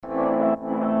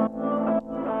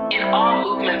all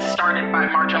movements started by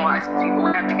marginalized people.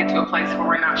 We have to get to a place where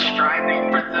we're not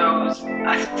striving for those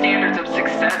standards of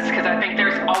success, because I think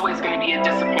there's always going to be a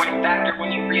disappointing factor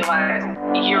when you realize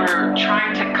you're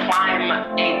trying to climb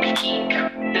a peak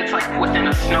that's like within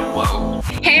a snow globe.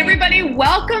 Hey everybody,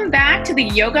 welcome back to the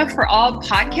Yoga for All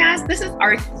podcast. This is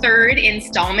our third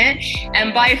installment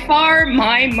and by far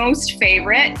my most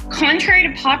favorite. Contrary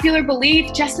to popular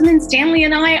belief, Jessamyn Stanley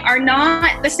and I are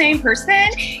not the same person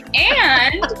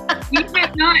and we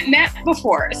have not met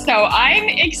before. So I'm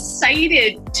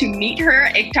excited to meet her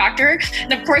and talk to her.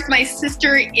 And of course, my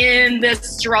sister in the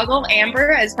struggle,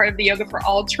 Amber, as part of the Yoga for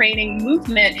All training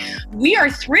movement. We are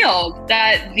thrilled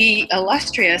that the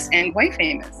illustrious and quite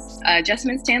famous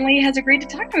Jessamyn Stanley has agreed to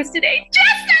talk to us today.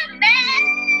 Jessamyn!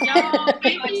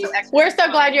 We're so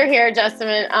glad you're here,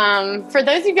 Jessamyn. For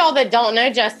those of y'all that don't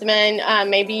know Jessamyn,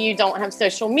 maybe you don't have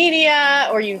social media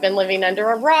or you've been living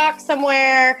under a rock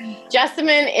somewhere.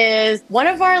 Jessamyn is one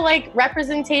of our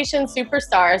representation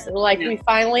superstars. We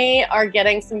finally are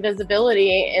getting some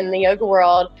visibility in the yoga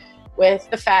world with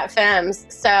the Fat Femmes.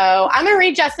 So I'm going to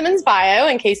read Jessamyn's bio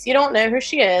in case you don't know who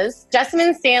she is.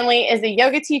 Jessamyn Stanley is a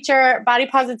yoga teacher, body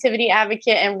positivity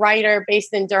advocate, and writer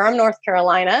based in Durham, North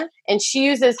Carolina. And she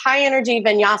uses high energy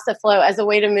vinyasa flow as a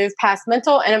way to move past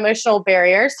mental and emotional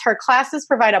barriers. Her classes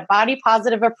provide a body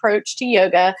positive approach to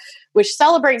yoga, which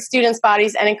celebrates students'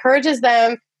 bodies and encourages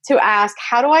them to ask,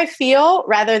 how do I feel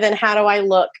rather than how do I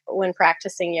look when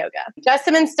practicing yoga?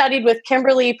 Jessamyn studied with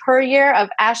Kimberly Puryear of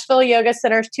Asheville Yoga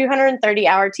Center's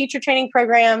 230-hour teacher training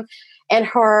program, and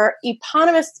her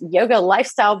eponymous yoga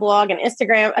lifestyle blog and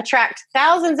Instagram attract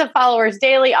thousands of followers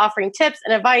daily, offering tips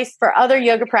and advice for other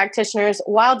yoga practitioners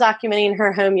while documenting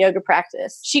her home yoga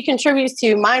practice. She contributes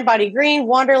to Mind Body Green,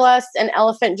 Wanderlust, and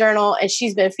Elephant Journal, and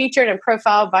she's been featured and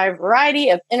profiled by a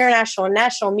variety of international and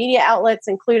national media outlets,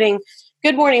 including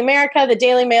Good Morning America, The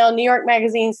Daily Mail, New York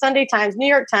Magazine, Sunday Times, New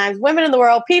York Times, Women in the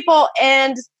World, People,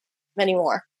 and many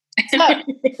more. So,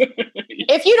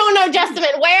 if you don't know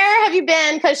Jessamyn, where have you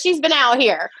been? Because she's been out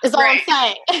here, is all I'm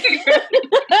saying.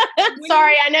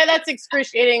 Sorry, I know that's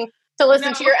excruciating to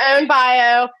listen to your own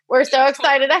bio. We're so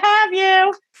excited to have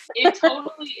you. It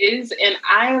totally is. And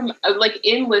I am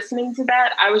in listening to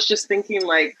that, I was just thinking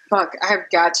fuck, I've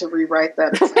got to rewrite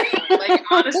that.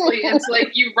 Honestly,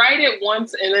 it's you write it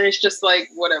once and then it's just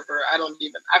whatever. I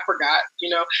forgot,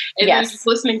 and then just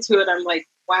listening to it, I'm like,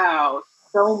 wow,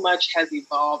 so much has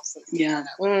evolved since then.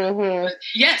 Mm-hmm. But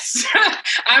yes,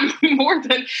 I'm more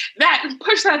than that.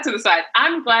 Push that to the side.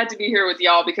 I'm glad to be here with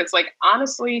y'all because,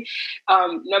 honestly,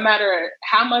 no matter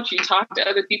how much you talk to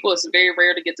other people, it's very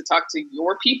rare to get to talk to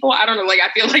your people. I don't know. I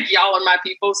feel like y'all are my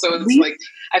people. So it's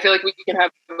I feel like we can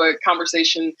have a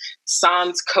conversation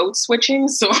sans code switching.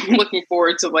 So I'm looking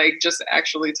forward to just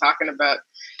actually talking about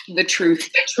The truth.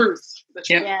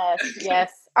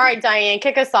 Yes. All right, Diane,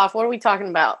 kick us off. What are we talking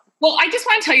about? Well, I just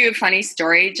want to tell you a funny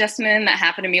story, Jessamyn, that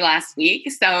happened to me last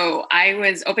week. So I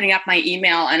was opening up my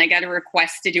email and I got a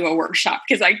request to do a workshop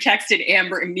because I texted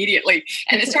Amber immediately.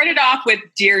 And it started off with,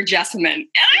 Dear Jessamyn. And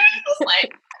I was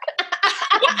like,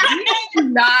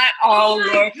 not all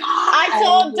look. I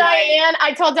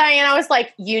told Diane, I was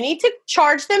like, you need to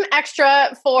charge them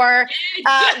extra for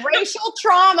racial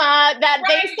trauma that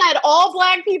they said all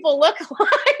Black people look like.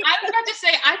 I was about to say,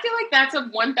 I feel like that's a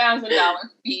 $1,000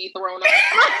 fee thrown on.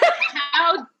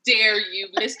 How dare you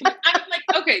miscommit? I'm like,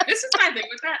 okay, this is my thing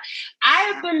with that.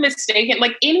 I have been mistaken.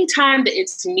 Anytime that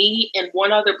it's me and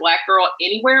one other Black girl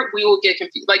anywhere, we will get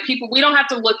confused. People, we don't have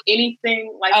to look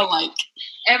anything alike.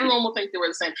 Everyone will think that we're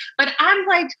the same. But I'm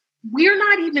like, we're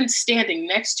not even standing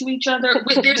next to each other.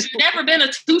 There's never been a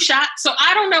two shot. So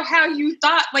I don't know how you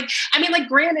thought,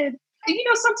 granted,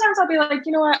 sometimes I'll be like,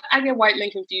 you know what? I get white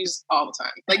men confused all the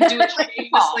time. Do it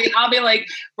shamelessly. I'll be like,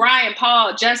 Brian,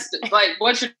 Paul, Justin,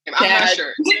 what's your name? I'm not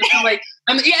sure.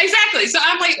 Yeah, exactly. So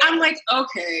I'm like,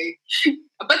 okay.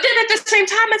 But then at the same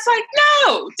time, it's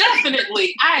no,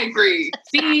 definitely. I agree.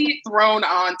 Fee thrown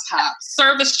on top.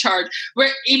 Service charge.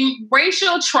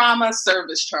 Racial trauma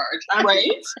service charge.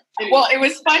 Right? Well, it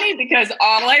was funny because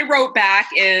all I wrote back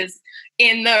is,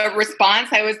 in the response,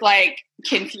 I was like,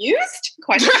 confused?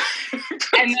 Question.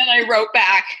 And then I wrote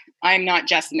back, I'm not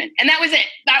Jessamyn. And that was it.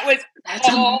 That's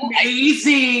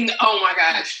amazing. Oh my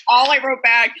gosh. All I wrote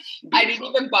back, I didn't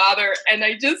even bother. And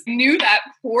I just knew that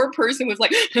poor person was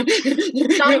like,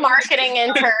 some marketing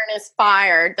intern is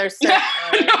fired. They're so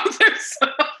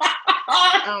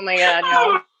oh my God.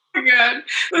 No. Oh my God,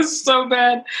 this is so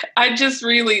bad. I just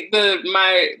really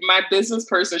my business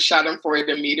person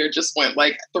Schadenfreude meter just went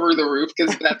through the roof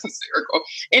because that's hysterical.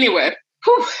 Anyway,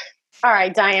 All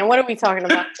right, Diane, what are we talking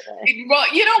about today? Well,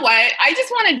 you know what? I just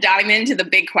want to dive into the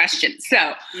big question.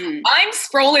 So I'm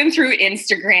scrolling through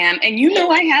Instagram, and you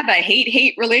know I have a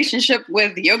hate relationship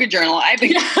with Yoga Journal. I've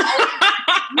been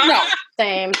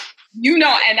Same. You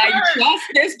know, and I just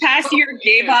this past year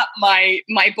gave up my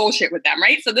bullshit with them,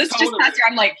 right? So just past year,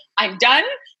 I'm like, I'm done.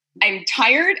 I'm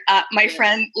tired. My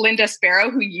friend Linda Sparrow,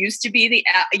 who used to be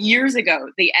years ago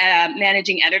the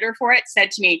managing editor for it, said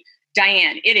to me,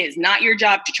 Diane, it is not your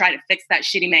job to try to fix that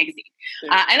shitty magazine.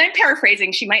 And I'm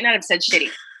paraphrasing. She might not have said shitty.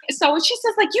 So she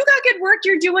says, like, you got good work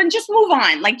you're doing. Just move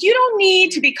on. Like, you don't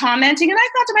need to be commenting. And I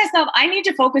thought to myself, I need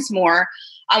to focus more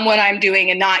on what I'm doing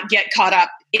and not get caught up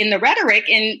in the rhetoric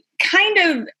and kind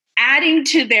of adding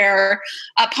to their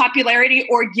popularity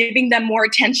or giving them more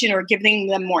attention or giving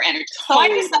them more energy. So I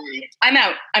decided, I'm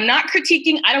out. I'm not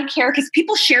critiquing. I don't care because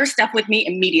people share stuff with me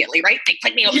immediately, right? They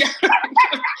click me over.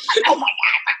 Oh my God.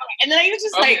 And then I was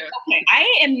just okay,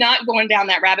 I am not going down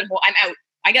that rabbit hole. I'm out.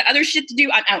 I got other shit to do.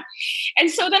 I'm out.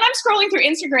 And so then I'm scrolling through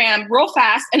Instagram real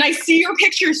fast and I see your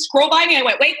picture scroll by me. I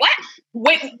went, wait,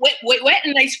 what? Wait.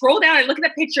 And I scroll down, I look at the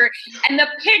picture and the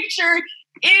picture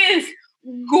is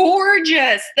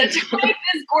gorgeous. The type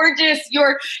is gorgeous.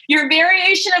 Your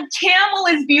variation of camel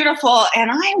is beautiful.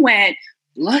 And I went,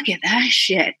 look at that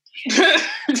shit.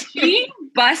 She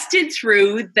busted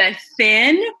through the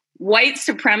thin white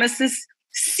supremacist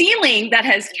ceiling that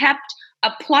has kept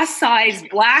a plus size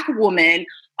Black woman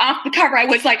off the cover. I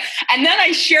was like, and then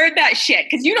I shared that shit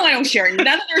because you know I don't share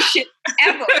none of their shit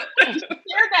ever. I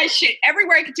shared that shit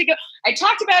everywhere I could take it. I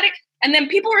talked about it, and then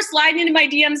people were sliding into my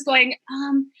DMs going,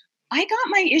 I got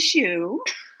my issue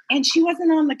and she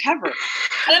wasn't on the cover. And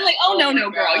I'm like, oh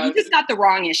no, girl, you just got the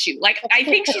wrong issue. Like, I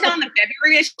think she's on the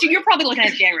February issue. You're probably looking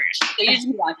at January issue. So you just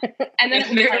move on. And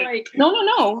then they're like,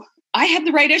 no, I had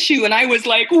the right issue. And I was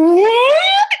like,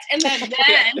 what? And then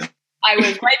I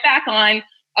was right back on,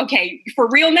 okay, for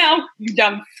real now, you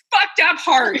done fucked up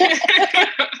hard.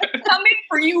 Coming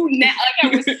for you now.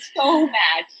 Like, I was so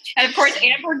mad. And of course,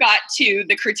 Amber got to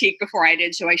the critique before I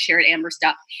did, so I shared Amber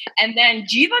stuff. And then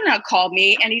Jivana called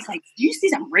me, and he's like, do you see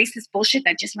some racist bullshit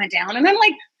that just went down? And I'm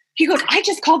like, he goes, I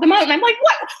just called them out. And I'm like,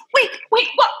 what? Wait,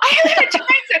 what? I haven't had time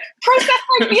to process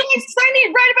my feelings. I need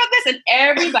to write about this. And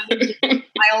everybody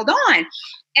piled on.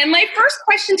 And my first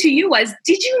question to you was,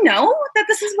 did you know that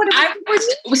this is what it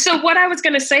was? So what I was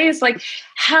going to say is, like,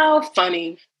 how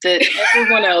funny that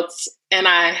everyone else and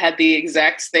I had the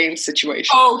exact same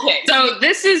situation. Okay. So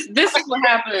this is what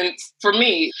happened for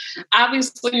me.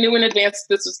 Obviously knew in advance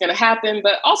this was going to happen,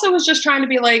 but also was just trying to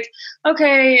be like,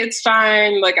 okay, it's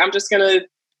fine. Like, I'm just going to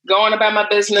go on about my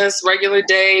business, regular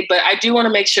day. But I do want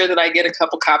to make sure that I get a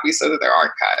couple copies so that they're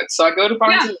archived. So I go to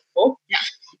Barnes & Noble. Yeah.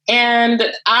 And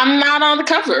I'm not on the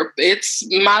cover. It's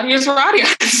Madia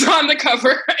Zaradia on the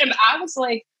cover. And I was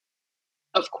like,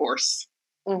 of course.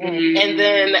 Mm-hmm. And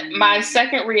then my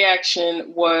second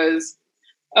reaction was,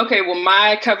 okay, well,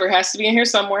 my cover has to be in here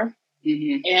somewhere.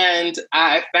 Mm-hmm. And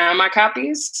I found my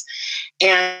copies.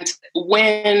 And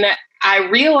when I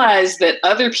realized that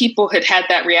other people had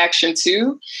that reaction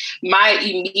too, my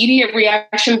immediate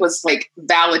reaction was like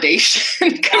validation.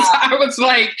 Because I was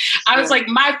like,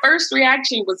 my first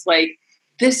reaction was like,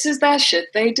 this is that shit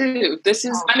they do. This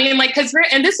is, I mean, like,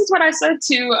 and this is what I said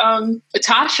to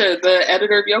Tasha, the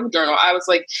editor of Yoga Journal. I was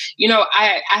like, you know,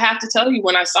 I have to tell you,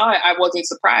 when I saw it, I wasn't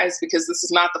surprised because this is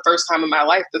not the first time in my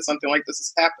life that something like this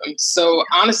has happened. So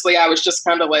honestly, I was just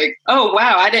kind of like, oh,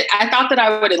 wow. I thought that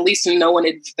I would at least know in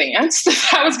advance that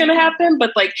that was going to happen.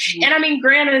 But like, and I mean,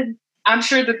 granted, I'm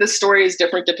sure that this story is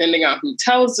different depending on who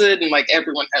tells it. And like,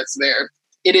 everyone has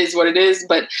it is what it is.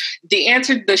 But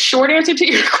the short answer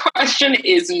to your question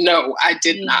is no, I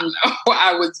did not know.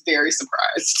 I was very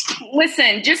surprised.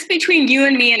 Listen, just between you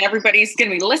and me and everybody's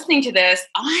going to be listening to this,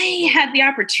 I had the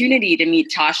opportunity to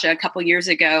meet Tasha a couple years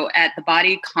ago at the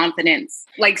Body Confidence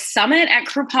summit at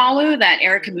Kripalu that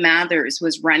Erica Mathers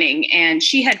was running. And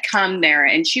she had come there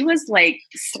and she was like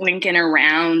slinking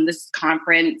around this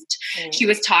conference. She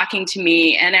was talking to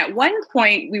me. And at one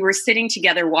point we were sitting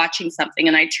together watching something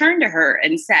and I turned to her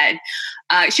and said,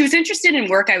 she was interested in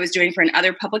work I was doing for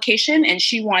another publication. And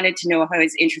she wanted to know if I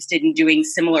was interested in doing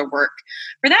similar work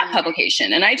for that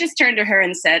publication. And I just turned to her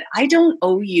and said, I don't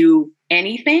owe you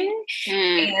anything.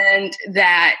 And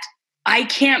that I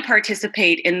can't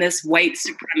participate in this white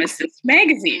supremacist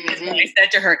magazine, is what I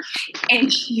said to her.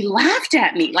 And she laughed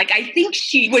at me. Like, I think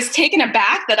she was taken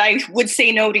aback that I would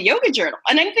say no to Yoga Journal.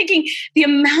 And I'm thinking, the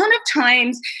amount of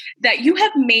times that you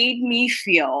have made me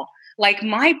feel like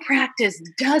my practice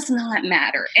does not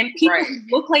matter. And people who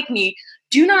look like me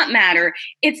do not matter.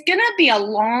 It's going to be a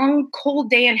long, cold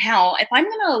day in hell if I'm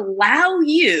going to allow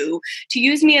you to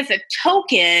use me as a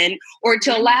token or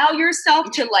to allow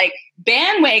yourself to like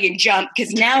bandwagon jump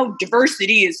because now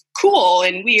diversity is cool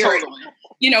and we are,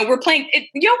 you know, we're playing it.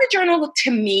 Yoga Journal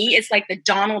to me is like the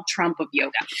Donald Trump of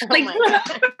yoga. Like,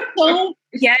 don't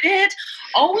get it.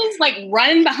 Always like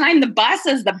run behind the bus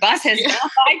as the bus has gone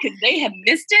by because they have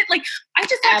missed it. Like, I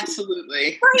just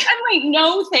absolutely. I'm like,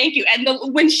 no, thank you. And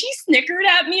when she snickered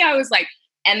at me, I was like,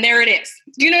 and there it is.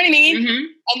 Do you know what I mean? Mm-hmm.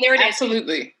 And there it is.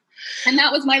 Absolutely. And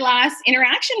that was my last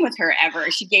interaction with her ever.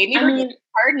 She gave me her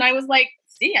card, and I was like,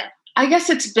 see ya. I guess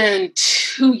it's been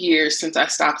 2 years since I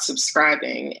stopped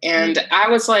subscribing. And I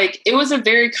was like, it was a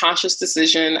very conscious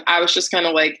decision. I was just kind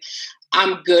of like,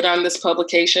 I'm good on this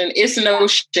publication. It's no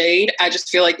shade. I just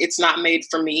feel like it's not made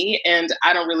for me. And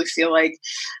I don't really feel like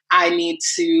I need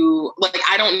to, like,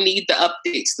 I don't need the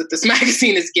updates that this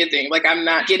magazine is giving. Like, I'm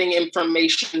not getting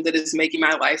information that is making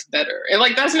my life better. And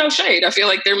like, that's no shade. I feel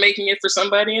like they're making it for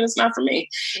somebody and it's not for me.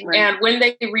 Right. And when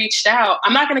they reached out,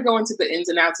 I'm not going to go into the ins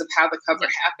and outs of how the cover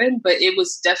happened, but it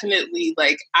was definitely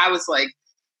like, I was like,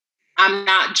 I'm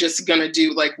not just going to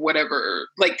do like whatever,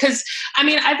 like, cause I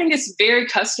mean, I think it's very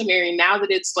customary now that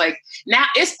it's like, now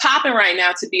it's popping right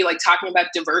now to be like talking about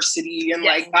diversity and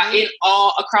like in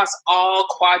all across all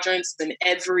quadrants and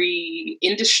every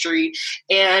industry.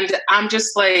 And I'm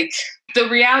just like, the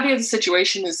reality of the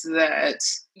situation is that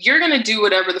you're going to do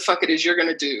whatever the fuck it is you're going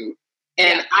to do.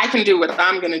 And I can do what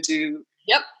I'm going to do.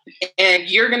 Yep. And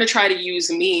you're going to try to use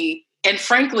me. And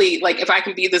frankly, like, if I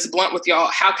can be this blunt with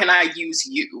y'all, how can I use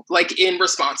you, like, in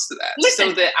response to that? Listen,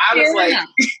 so that I was like,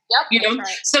 you know,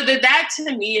 so that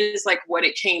to me is like what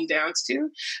it came down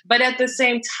to. But at the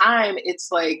same time,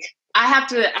 it's like, I have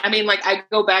to, I mean, like, I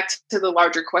go back to the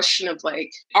larger question of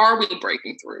like, are we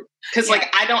breaking through? Because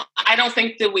like, I don't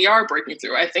think that we are breaking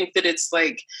through. I think that it's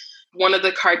like one of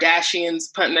the Kardashians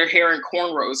putting their hair in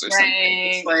cornrows or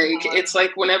something. It's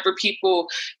like whenever people,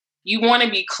 you want to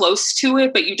be close to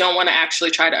it, but you don't want to actually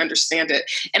try to understand it.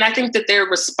 And I think that their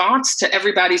response to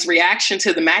everybody's reaction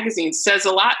to the magazine says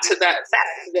a lot to that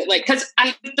fact. That, like, because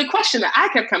the question that I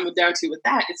kept coming down to with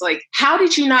that is like, how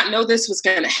did you not know this was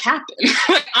going to happen?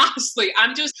 Like, honestly,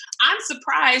 I'm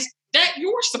surprised that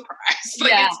you're surprised.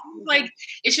 Like, it's like,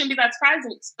 it shouldn't be that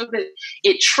surprising. So that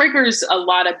it triggers a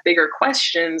lot of bigger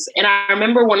questions. And I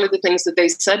remember one of the things that they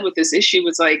said with this issue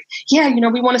was like, yeah, you know,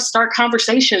 we want to start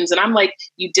conversations. And I'm like,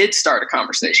 you did start a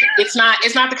conversation. It's not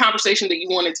the conversation that you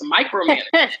wanted to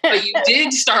micromanage, but you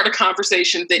did start a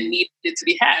conversation that needed to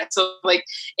be had. So like,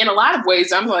 in a lot of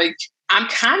ways, I'm like, I'm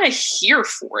kind of here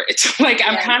for it. Like,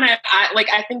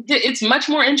 I think it's much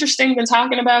more interesting than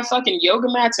talking about fucking yoga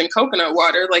mats and coconut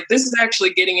water. Like, this is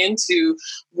actually getting into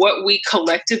what we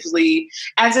collectively,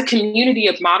 as a community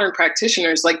of modern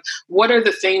practitioners, like, what are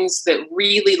the things that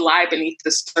really lie beneath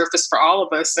the surface for all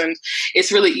of us? And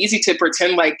it's really easy to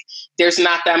pretend like there's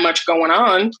not that much going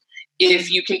on if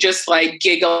you can just like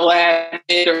giggle at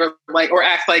it or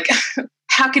act like,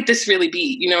 how could this really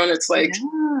be? You know, and it's like,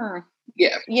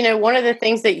 yeah. You know, one of the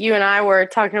things that you and I were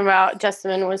talking about,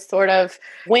 Jessamyn, was sort of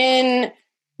when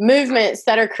movements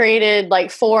that are created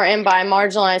like for and by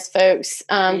marginalized folks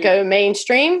go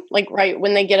mainstream, like right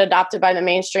when they get adopted by the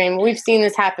mainstream. We've seen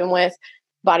this happen with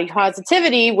body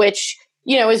positivity, which,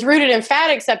 you know, is rooted in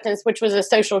fat acceptance, which was a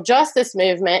social justice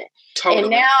movement. Totally.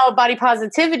 And now body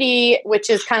positivity, which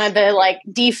is kind of the like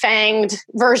defanged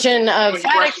version of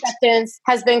fat acceptance,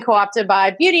 has been co-opted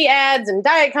by beauty ads and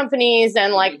diet companies.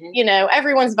 And like, you know,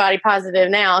 everyone's body positive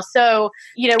now. So,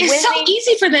 you know, it's so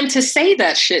easy for them to say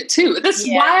that shit too. That's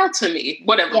wild to me.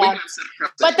 Whatever. Yeah.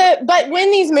 But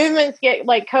when these movements get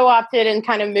like co-opted and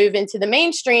kind of move into the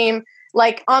mainstream,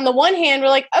 like on the one hand, we're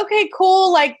like, okay,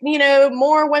 cool. Like, you know,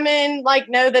 more women like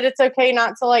know that it's okay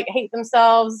not to like hate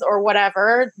themselves or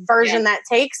whatever version that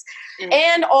takes.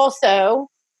 And also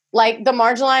like the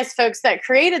marginalized folks that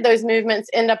created those movements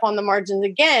end up on the margins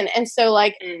again. And so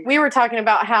like we were talking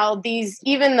about how these,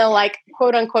 even the like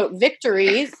quote unquote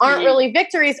victories aren't really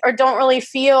victories or don't really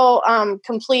feel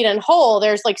complete and whole.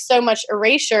 There's like so much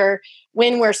erasure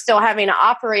when we're still having to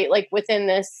operate like within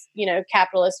this, you know,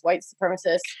 capitalist, white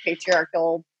supremacist,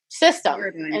 patriarchal system.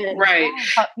 And right.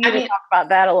 You talk about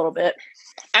that a little bit.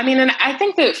 I mean, and I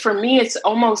think that for me, it's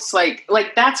almost like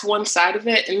that's one side of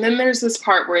it. And then there's this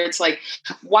part where it's like,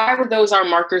 why were those our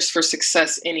markers for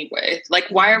success anyway? Like,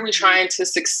 why are we trying to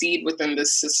succeed within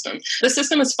this system? The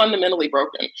system is fundamentally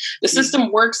broken. The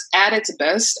system works at its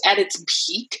best, at its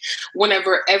peak,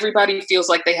 whenever everybody feels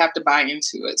like they have to buy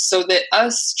into it. So that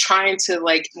us trying to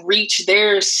like reach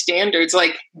their standards,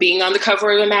 like being on the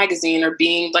cover of a magazine or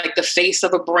being like the face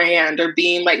of a brand or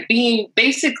being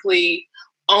basically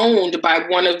owned by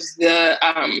one of the,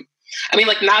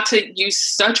 like, not to use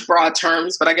such broad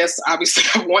terms, but I guess obviously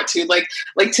I want to, like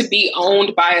to be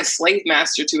owned by a slave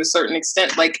master to a certain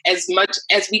extent. Like, as much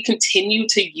as we continue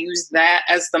to use that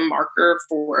as the marker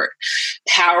for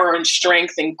power and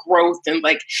strength and growth, and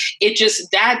like, it just,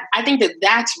 that, I think that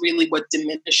that's really what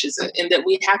diminishes it. And that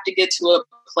we have to get to a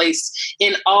place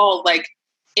in all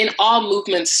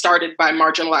movements started by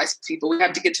marginalized people. We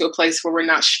have to get to a place where we're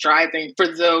not striving for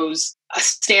those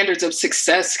standards of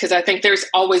success, because I think there's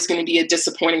always going to be a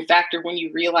disappointing factor when you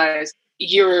realize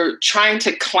you're trying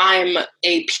to climb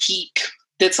a peak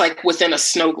that's like within a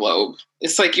snow globe.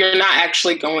 It's like you're not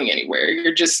actually going anywhere.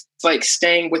 You're just like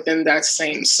staying within that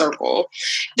same circle.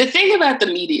 The thing about the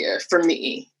media for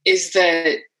me is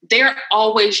that they're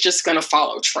always just going to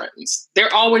follow trends.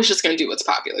 They're always just going to do what's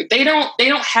popular. They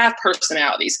don't have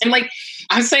personalities. And like,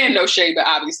 I'm saying no shade, but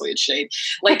obviously it's shade.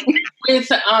 Like with,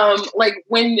 like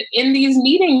when in these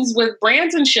meetings with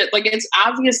brands and shit, like it's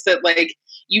obvious that like,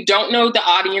 you don't know the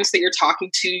audience that you're talking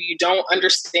to. You don't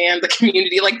understand the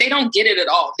community. Like, they don't get it at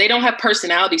all. They don't have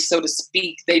personality, so to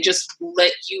speak. They just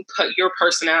let you put your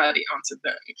personality onto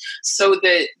them, so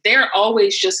that they're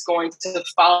always just going to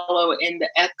follow in the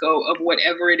echo of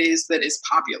whatever it is that is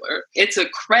popular. It's a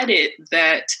credit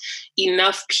that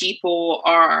enough people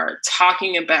are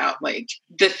talking about like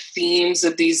the themes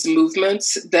of these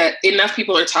movements, that enough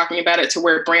people are talking about it to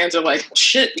where brands are like, well,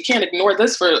 shit, we can't ignore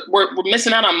this, we're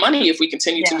missing out on money if we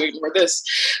continue to ignore this.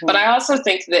 Mm-hmm. But I also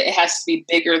think that it has to be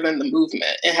bigger than the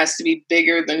movement. It has to be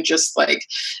bigger than just like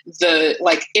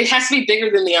it has to be bigger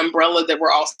than the umbrella that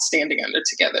we're all standing under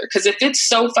together. Because if it's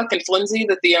so fucking flimsy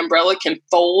that the umbrella can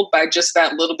fold by just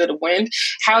that little bit of wind,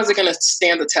 how is it going to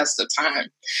stand the test of time?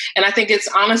 And I think it's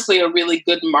honestly a really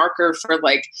good marker for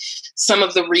like some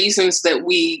of the reasons that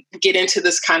we get into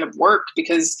this kind of work,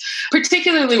 because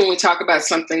particularly when we talk about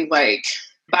something like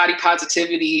body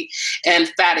positivity and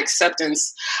fat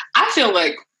acceptance, I feel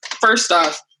like, first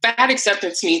off, fat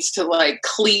acceptance needs to like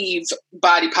cleave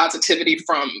body positivity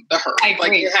from the hurt.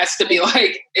 Like, it has to be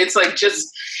like, it's like, just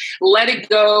let it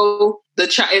go.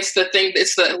 It's the thing,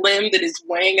 it's the limb that is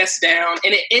weighing us down,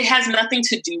 and it has nothing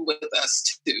to do with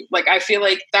us too. Like, I feel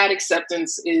like fat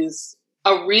acceptance is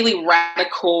a really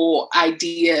radical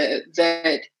idea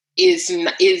that is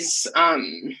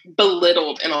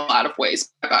belittled in a lot of ways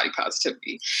by body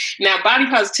positivity. Now, body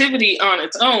positivity on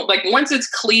its own, like once it's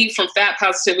cleaved from fat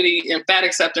positivity and fat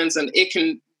acceptance, and that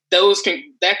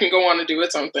can go on to do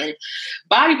its own thing.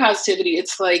 Body positivity,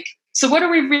 it's like, so what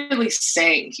are we really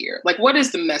saying here? Like, what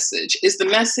is the message? Is the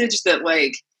message that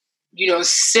like, you know,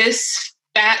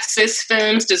 fat cis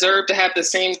femmes deserve to have the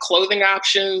same clothing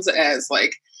options as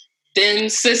like thin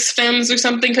cis femmes or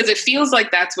something? Because it feels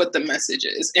like that's what the message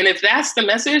is. And if that's the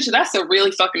message, that's a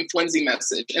really fucking flimsy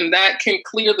message. And that can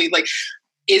clearly like,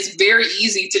 is very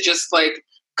easy to just like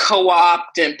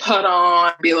co-opt and put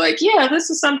on, be like, yeah, this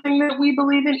is something that we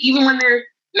believe in, even when they're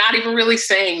not even really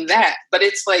saying that. But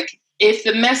it's like, if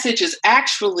the message is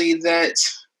actually that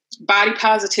body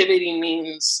positivity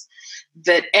means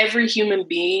that every human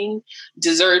being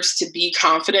deserves to be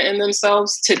confident in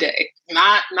themselves today,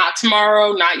 not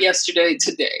tomorrow, not yesterday,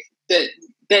 today,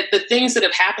 that the things that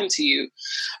have happened to you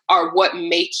are what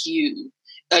make you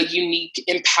a unique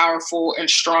and powerful and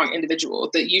strong individual,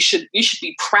 that you should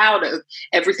be proud of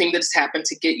everything that's happened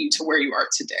to get you to where you are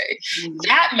today. Mm-hmm.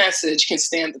 That message can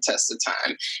stand the test of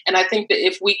time. And I think that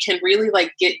if we can really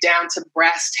like get down to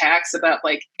brass tacks about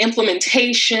like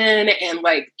implementation and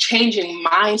like changing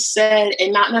mindset,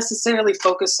 and not necessarily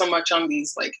focus so much on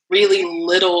these like really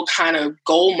little kind of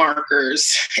goal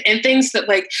markers and things that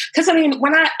like, because I mean,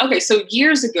 so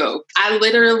years ago, I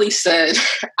literally said,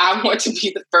 I want to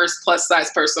be the first plus size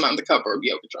person on the cover of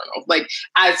Yoga Journal. Like,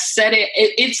 I said it,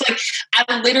 it's like,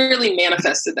 I literally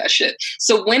manifested that shit.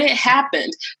 So when it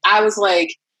happened, I was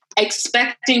like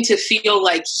expecting to feel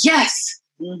like, yes,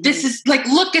 this is like,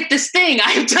 look at this thing.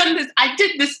 I've done this. I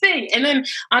did this thing. And then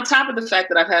on top of the fact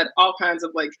that I've had all kinds of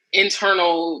like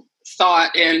internal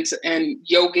thought and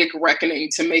yogic reckoning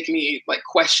to make me like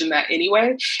question that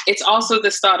anyway, it's also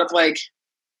this thought of like,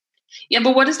 yeah,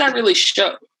 but what does that really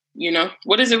show? You know,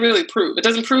 what does it really prove? It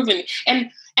doesn't prove any. And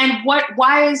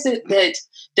why is it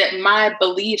that my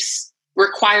beliefs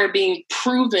require being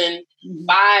proven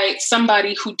by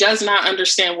somebody who does not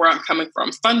understand where I'm coming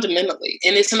from fundamentally,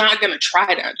 and it's not going to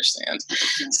try to understand.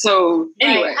 So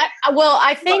anyway,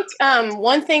 I think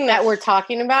one thing that we're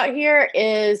talking about here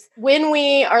is when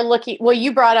we are looking, well,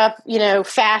 you brought up, you know,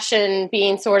 fashion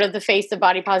being sort of the face of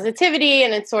body positivity,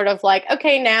 and it's sort of like,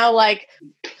 okay, now like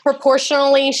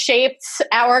proportionally shaped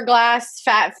hourglass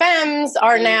fat femmes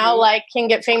are now like can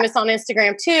get famous on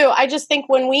Instagram too. I just think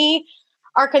when we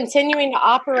are continuing to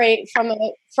operate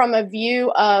from a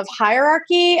view of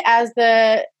hierarchy as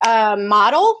the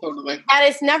model. Totally. And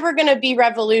it's never going to be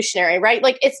revolutionary, right?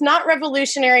 Like, it's not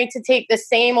revolutionary to take the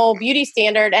same old beauty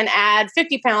standard and add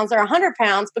 50 pounds or 100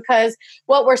 pounds, because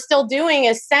what we're still doing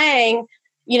is saying,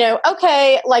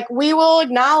 okay, like, we will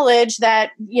acknowledge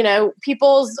that,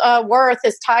 people's worth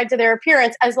is tied to their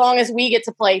appearance as long as we get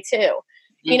to play too.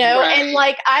 Right. And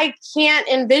like, I can't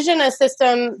envision a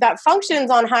system that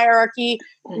functions on hierarchy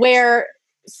where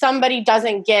somebody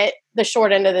doesn't get the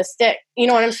short end of the stick. You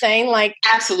know what I'm saying? Like,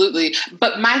 absolutely.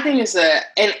 But my thing is that,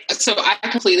 and so I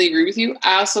completely agree with you.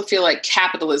 I also feel like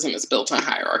capitalism is built on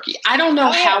hierarchy. I don't know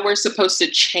how we're supposed to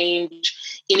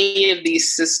change any of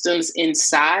these systems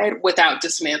inside without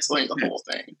dismantling the whole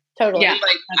thing. Totally. Yeah.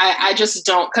 Like, I just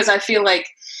don't, because I feel like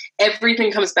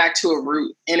everything comes back to a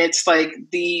root, and it's like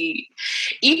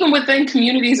even within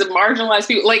communities of marginalized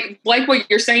people, like what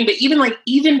you're saying, but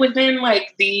even within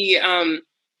like the,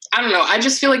 I don't know, I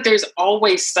just feel like there's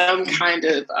always some kind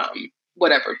of,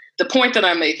 whatever. The point that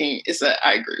I'm making is that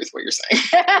I agree with what you're saying.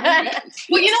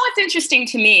 Well, you know what's interesting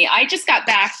to me? I just got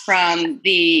back from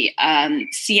the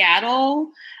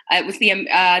Seattle. It was the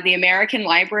American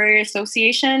Library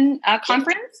Association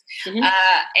conference. Mm-hmm.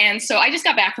 And so I just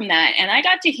got back from that, and I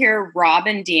got to hear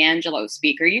Robin DiAngelo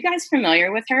speak. Are you guys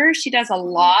familiar with her? She does a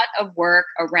lot of work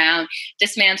around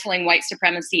dismantling white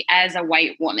supremacy as a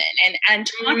white woman,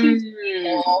 and talking to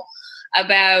people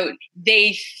about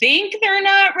they think they're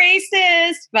not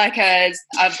racist because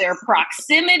of their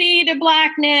proximity to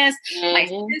Blackness. Mm-hmm. My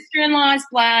sister-in-law is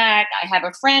Black. I have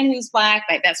a friend who's Black.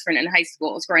 My best friend in high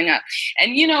school was growing up.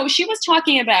 And, she was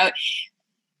talking about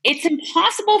it's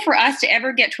impossible for us to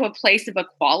ever get to a place of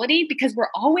equality because we're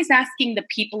always asking the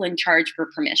people in charge for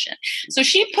permission. So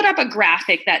she put up a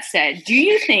graphic that said, do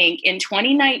you think in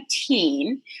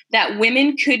 2019 that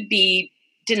women could be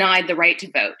denied the right to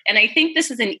vote? And I think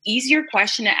this is an easier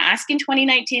question to ask in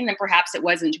 2019 than perhaps it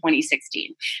was in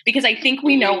 2016, because I think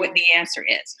we know what the answer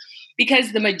is.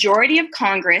 Because the majority of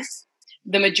Congress,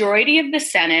 the majority of the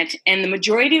Senate, and the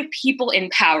majority of people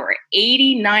in power,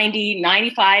 80, 90,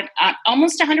 95,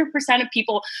 almost 100% of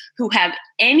people who have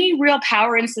any real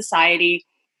power in society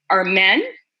are men,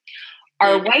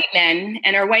 are white men,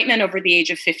 and are white men over the age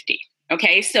of 50.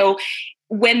 Okay, so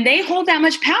when they hold that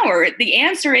much power, the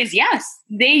answer is yes,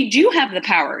 they do have the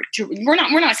power to. We're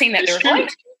not saying that they're going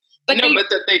to, but but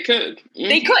that they could.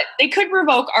 Mm-hmm. They could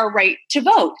revoke our right to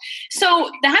vote. So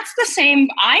that's the same.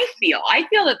 I feel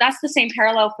that that's the same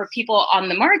parallel for people on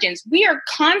the margins. We are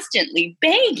constantly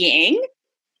begging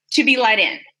to be let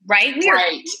in, right?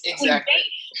 Right, exactly.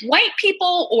 White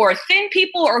people or thin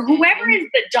people or whoever is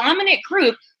the dominant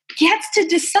group gets to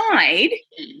decide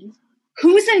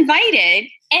who's invited,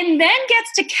 and then gets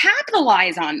to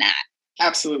capitalize on that.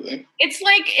 Absolutely. It's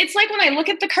like when I look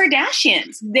at the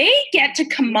Kardashians, they get to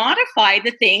commodify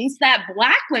the things that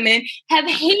Black women have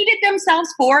hated themselves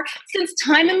for since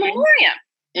time immemorial.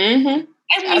 Mm-hmm.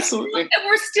 And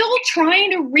we're still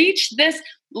trying to reach this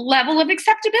level of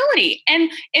acceptability. And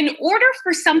in order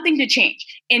for something to change,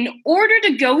 in order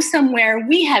to go somewhere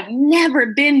we have never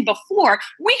been before,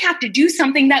 we have to do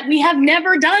something that we have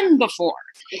never done before.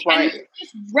 Right. And we're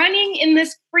just running in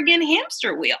this friggin'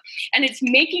 hamster wheel. And it's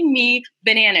making me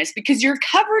bananas, because your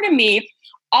cover to me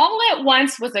all at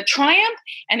once was a triumph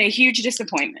and a huge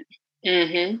disappointment.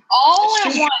 Mm-hmm. All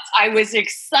at once, I was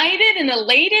excited and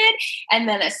elated, and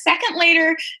then a second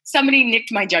later, somebody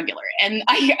nicked my jugular, and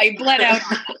I bled out.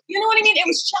 You know what I mean? It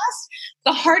was just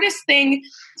the hardest thing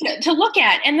to look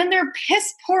at. And then their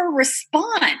piss poor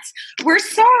response. We're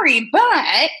sorry, but,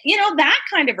 that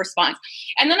kind of response.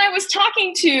 And then I was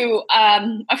talking to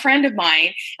a friend of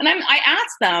mine, and I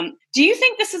asked them, do you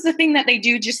think this is a thing that they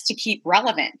do just to keep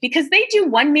relevant? Because they do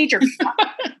one major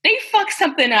they fuck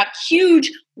something up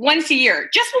huge once a year,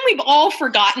 just when we've all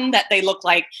forgotten that they look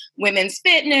like women's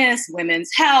fitness,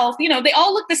 women's health. They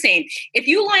all look the same. If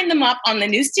you line them up on the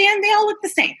newsstand, they all look the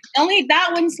same. Only that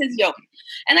one says yoga.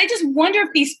 And I just wonder if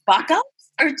these fuck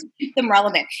ups are to keep them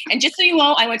relevant. And just so you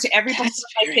know, I went to every book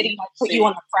I city. I put you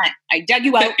on the front. I dug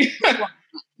you out.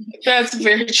 That's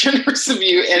very generous of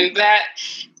you, and that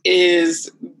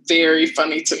is very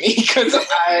funny to me, because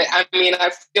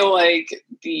I feel like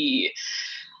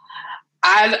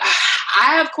I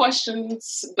have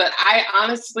questions, but I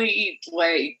honestly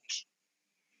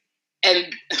and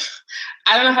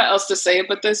I don't know how else to say it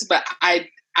but this, but I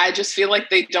just feel like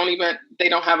they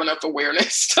don't have enough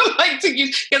awareness to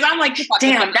use, because I'm like,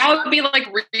 damn, that would be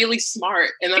really smart.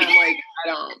 And then I'm like,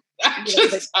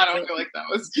 I don't feel like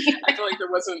I feel like there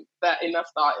wasn't that enough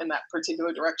thought in that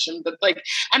particular direction. But like,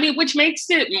 I mean, which makes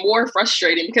it more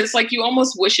frustrating because like you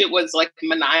almost wish it was like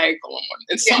maniacal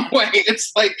in some way.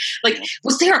 It's like,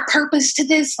 was there a purpose to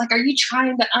this? Like, are you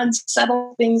trying to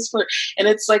unsettle things and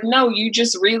it's like, no, you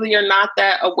just really are not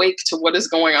that awake to what is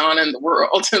going on in the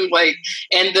world. And like,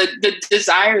 and the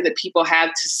desire that people have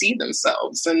to see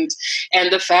themselves and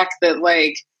the fact that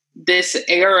like, this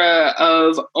era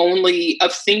of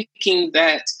thinking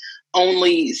that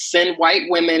only thin white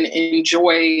women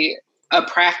enjoy a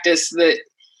practice that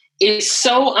is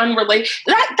so unrelated.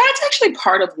 That's actually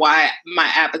part of why my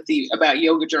apathy about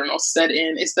yoga journals set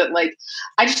in is that like,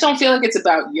 I just don't feel like it's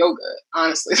about yoga,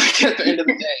 honestly, like at the end of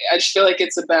the day. I just feel like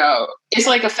it's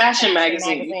like a fashion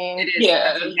magazine. It is.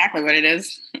 Yeah. That's exactly what it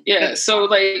is. Yeah. So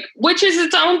like, which is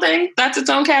its own thing. That's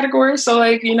its own category. So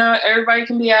like, you know, everybody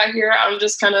can be out here. I'm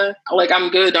just kind of like,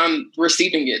 I'm good on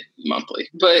receiving it monthly,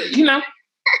 but you know,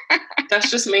 that's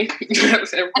just me.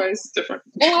 Everybody's different.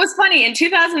 Well, it was funny in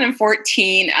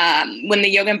 2014 when the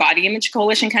Yoga and Body Image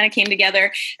Coalition kind of came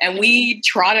together and we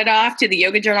trotted off to the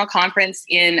Yoga Journal conference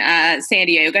in San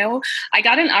Diego. I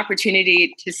got an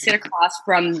opportunity to sit across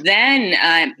from then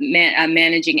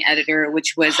managing editor,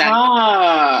 which was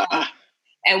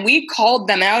and we called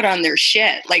them out on their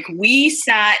shit. Like we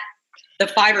sat. The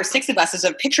 5 or 6 of us, there's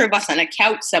a picture of us on a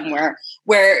couch somewhere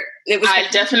where it was. I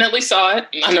definitely saw it.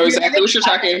 I know exactly what you're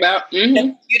talking about. Mm-hmm. The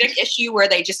Budick issue where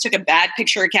they just took a bad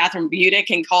picture of Catherine Budick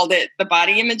and called it the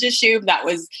body image issue. That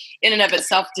was in and of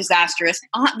itself disastrous.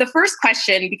 The first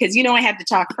question, because you know I had to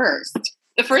talk first.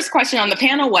 The first question on the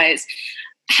panel was,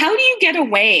 how do you get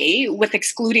away with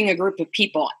excluding a group of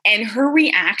people? And her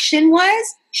reaction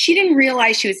was, she didn't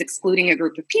realize she was excluding a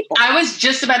group of people. I was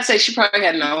just about to say she probably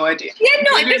had no idea. Yeah,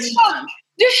 no, this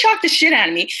shocked the shit out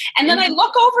of me. And then I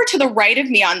look over to the right of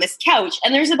me on this couch,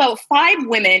 and there's about 5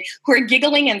 women who are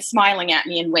giggling and smiling at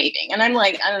me and waving. And I'm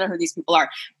like, I don't know who these people are,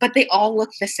 but they all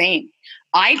look the same.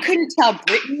 I couldn't tell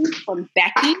Brittany from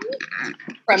Becky,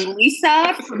 from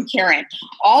Lisa, from Karen.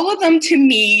 All of them to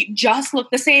me just look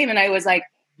the same. And I was like,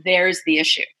 there's the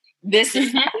issue. This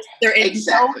is, there is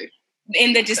exactly.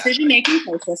 In the decision-making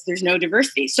process, there's no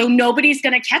diversity. So nobody's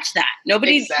going to catch that.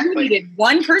 Nobody's needed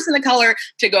one person of color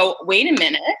to go, wait a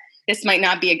minute, this might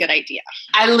not be a good idea.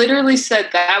 I literally said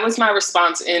that was my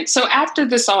response. And so after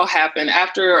this all happened,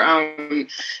 after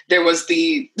there was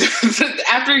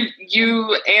after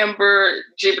you, Amber,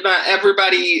 Jibna,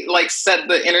 everybody like set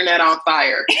the internet on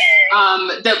fire.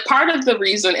 The part of the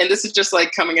reason, and this is just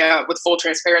like coming out with full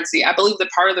transparency, I believe that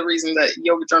part of the reason that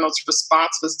Yoga Journal's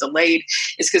response was delayed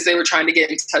is because they were trying to get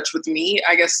in touch with me,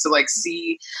 I guess, to like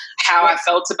see how I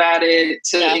felt about it,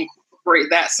 to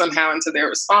incorporate that somehow into their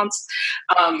response.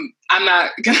 I'm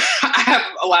not gonna, I have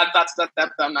a lot of thoughts about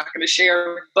that I'm not going to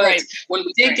share. But when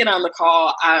we did get on the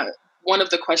call, one of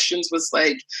the questions was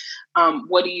like,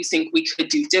 what do you think we could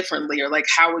do differently? Or like,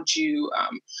 how would you,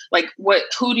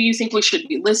 who do you think we should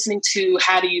be listening to?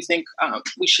 How do you think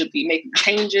we should be making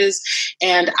changes?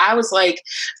 And I was like,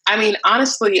 I mean,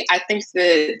 honestly, I think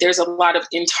that there's a lot of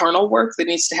internal work that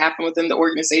needs to happen within the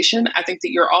organization. I think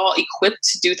that you're all equipped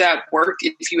to do that work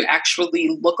if you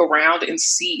actually look around and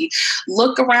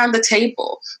look around the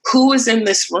table. Who is in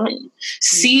this room?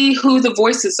 See who the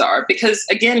voices are. Because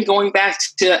again, going back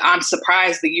to, I'm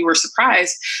surprised that you were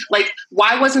surprised. Like,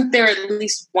 why wasn't there at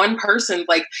least one person,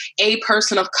 like a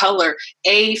person of color,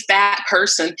 a fat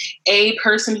person, a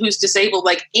person who's disabled,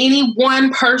 like any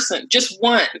one person, just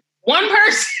one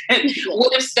person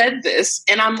would have said this.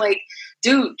 And I'm like,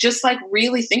 dude, just like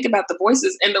really think about the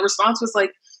voices. And the response was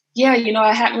like, yeah, you know,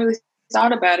 I hadn't really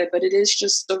thought about it, but it is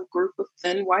just a group of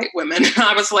thin white women.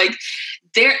 I was like,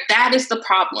 that is the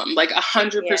problem, like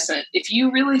 100%. Yeah. If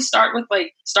you really start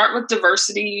with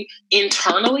diversity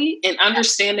internally and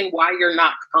understanding why you're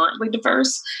not currently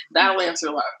diverse, that'll answer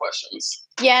a lot of questions.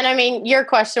 Yeah, and I mean, your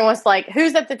question was like,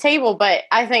 who's at the table? But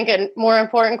I think a more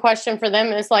important question for them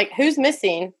is like, who's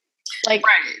missing? Like,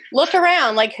 look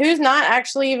around, like who's not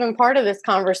actually even part of this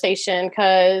conversation?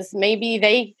 Because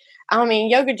maybe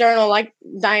Yoga Journal, like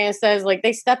Diane says, like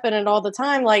they step in it all the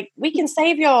time. Like, we can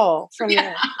save y'all from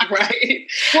that. Right.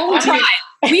 Well,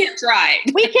 we have tried.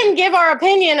 We can give our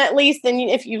opinion at least. And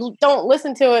if you don't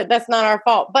listen to it, that's not our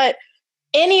fault. But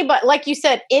anybody, like you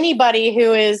said, anybody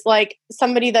who is like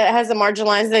somebody that has a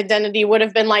marginalized identity would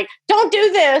have been like, don't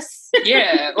do this.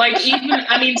 Yeah. Like even,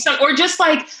 I mean, or just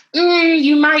like,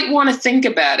 you might want to think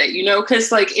about it, you know,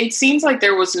 because like, it seems like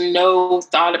there was no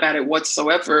thought about it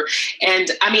whatsoever.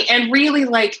 And I mean, and really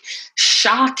like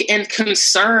shock and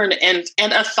concern and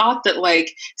a thought that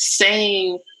like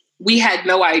saying we had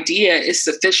no idea is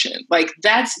sufficient. Like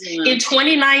that's in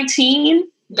 2019.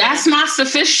 That's not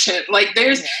sufficient. Like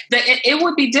it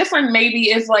would be different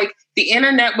maybe if like the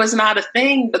internet was not a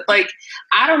thing, but like,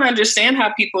 I don't understand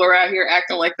how people are out here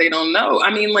acting like they don't know.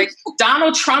 I mean, like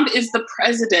Donald Trump is the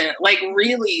president. Like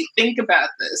really think about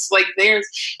this. Like there's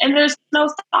no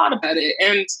thought about it.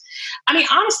 And I mean,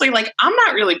 honestly, like I'm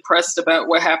not really pressed about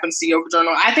what happens to Yoga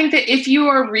Journal. I think that if you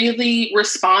are really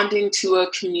responding to a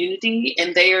community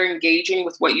and they are engaging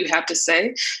with what you have to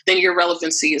say, then your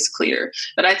relevancy is clear.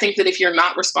 But I think that if you're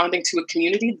not responding to a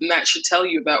community, then that should tell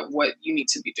you about what you need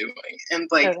to be doing. And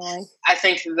like, I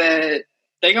think that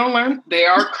they're going to learn. They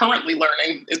are currently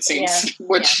learning, it seems.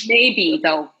 Which maybe,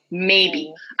 though.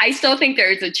 Maybe. I still think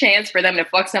there's a chance for them to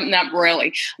fuck something up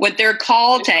really. With their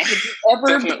call to, have you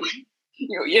ever,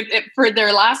 if for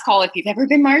their last call, if you've ever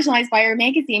been marginalized by our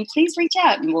magazine, please reach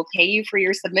out and we'll pay you for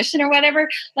your submission or whatever.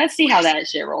 Let's see how that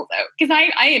shit rolls out. Because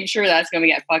I am sure that's going to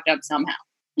get fucked up somehow.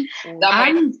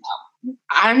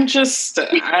 I'm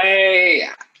stepping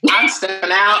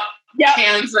out. Yep.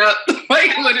 Hands up,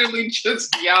 like literally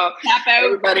just y'all. Tap out.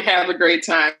 Everybody have a great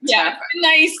time. Yeah,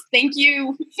 nice. Thank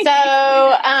you.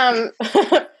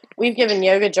 So, we've given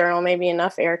Yoga Journal maybe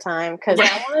enough airtime because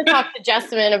I want to talk to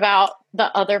Jessamine about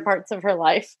the other parts of her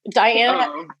life. Diana,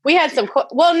 we had some.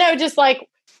 Just like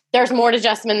there's more to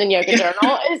Jessamine than Yoga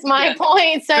Journal is my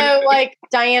point. So, like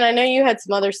Diana, I know you had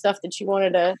some other stuff that you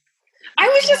wanted to. I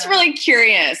was just really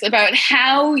curious about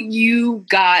how you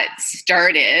got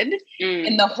started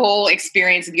in the whole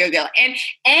experience of yoga.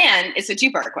 And it's a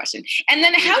two-part question. And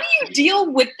then how do you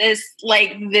deal with this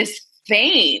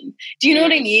fame? Do you know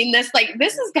what I mean? This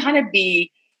has got to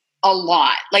be a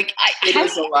lot. Like it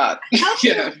is a lot. How do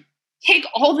you take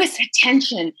all this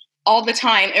attention all the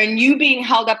time and you being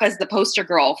held up as the poster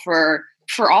girl for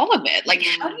all of it? Like,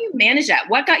 how do you manage that?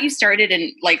 What got you started,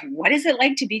 and like, what is it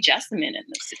like to be Jessamine in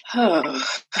this?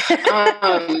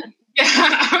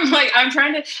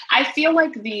 I feel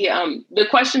like the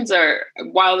questions are,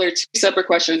 while they're two separate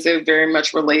questions, they're very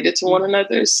much related to one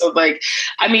another. So like,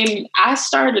 I mean, I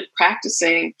started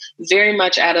practicing very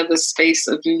much out of a space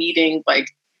of needing like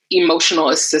emotional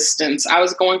assistance. I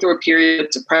was going through a period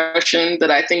of depression that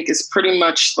I think is pretty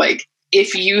much like,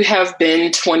 if you have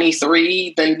been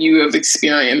 23, then you have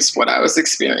experienced what I was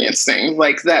experiencing.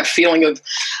 Like that feeling of,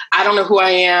 I don't know who I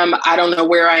am. I don't know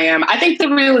where I am. I think the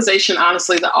realization,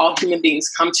 honestly, that all human beings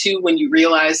come to when you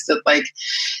realize that like,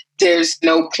 there's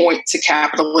no point to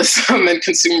capitalism and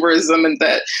consumerism and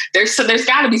that there's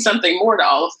got to be something more to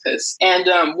all of this. And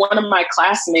one of my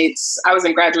classmates, I was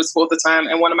in graduate school at the time,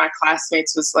 and one of my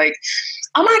classmates was like,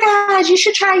 oh my God, you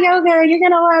should try yoga. You're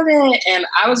going to love it. And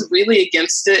I was really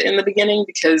against it in the beginning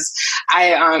because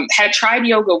I had tried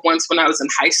yoga once when I was in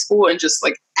high school and just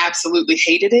like absolutely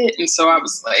hated it. And so I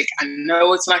was like, I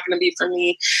know it's not going to be for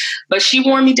me. But she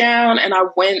wore me down and I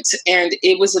went, and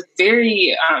it was a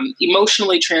very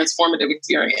emotionally transformative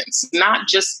experience. Not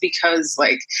just because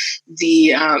like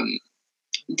the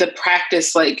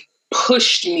practice like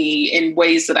pushed me in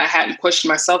ways that I hadn't pushed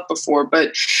myself before,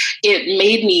 but it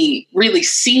made me really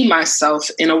see myself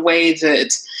in a way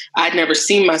that I'd never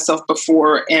seen myself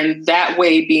before. And that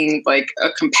way being like a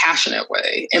compassionate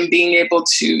way, and being able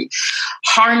to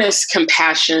harness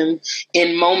compassion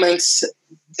in moments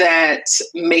that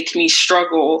make me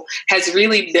struggle has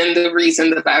really been the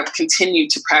reason that I've continued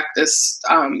to practice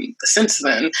since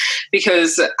then.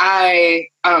 Because I,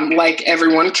 like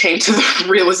everyone, came to the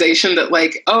realization that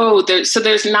like,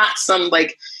 there's not some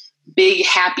like big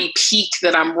happy peak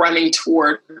that I'm running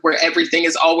toward where everything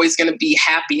is always going to be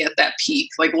happy at that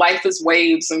peak. Like life is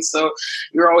waves. And so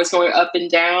you're always going up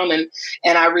and down. And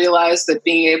I realized that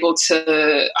being able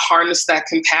to harness that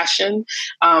compassion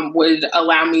would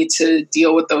allow me to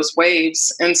deal with those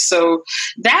waves. And so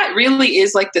that really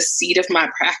is like the seed of my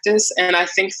practice. And I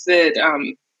think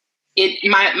that,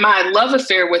 my love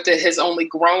affair with it has only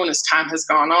grown as time has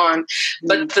gone on.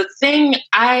 But the thing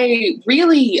I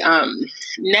really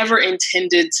never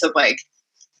intended to like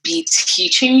be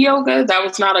teaching yoga. That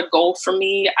was not a goal for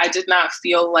me. I did not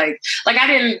feel like I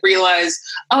didn't realize,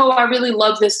 I really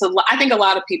love this a lot. I think a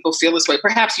lot of people feel this way.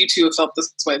 Perhaps you too have felt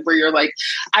this way, where you're like,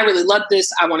 I really love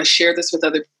this. I want to share this with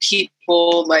other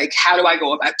people. Like, how do I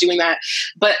go about doing that?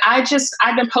 But I've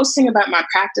been posting about my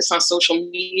practice on social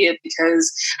media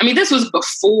because, I mean, this was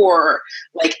before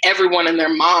like everyone and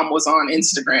their mom was on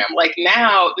Instagram. Like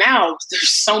now there's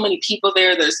so many people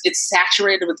there. It's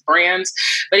saturated with brands,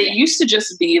 but it used to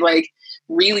just be like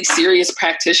really serious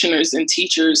practitioners and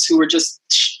teachers who were just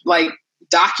like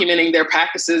documenting their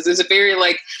practices. Is a very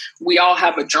like, we all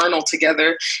have a journal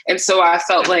together. And so I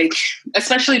felt like,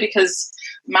 especially because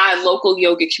my local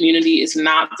yoga community is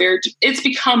not it's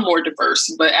become more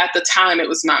diverse, but at the time it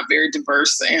was not very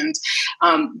diverse. And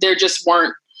there just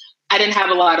I didn't have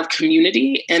a lot of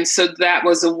community. And so that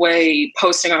was a way,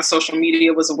 posting on social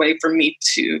media was a way for me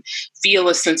to feel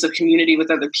a sense of community with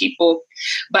other people.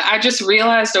 But I just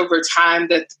realized over time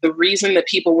that the reason that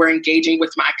people were engaging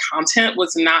with my content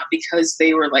was not because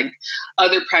they were like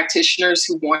other practitioners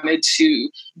who wanted to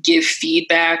give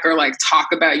feedback or like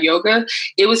talk about yoga.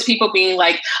 It was people being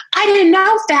like, I didn't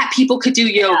know fat people could do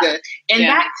yoga. And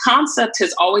that concept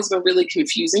has always been really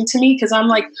confusing to me, because I'm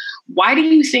like, why do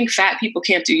you think fat people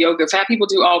can't do yoga? Fat people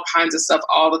do all kinds of stuff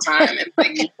all the time. And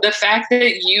like the fact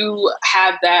that you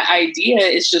have that idea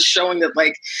is just showing that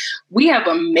like we have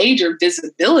a major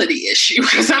visibility issue.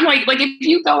 Because I'm like if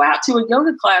you go out to a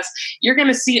yoga class, you're going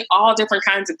to see all different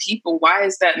kinds of people. Why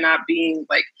is that not being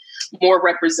like more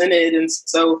represented? And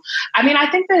so, I mean, I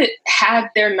think that had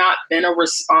there not been a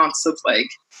response of like,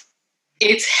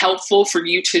 it's helpful for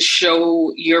you to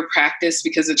show your practice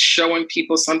because it's showing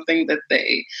people something that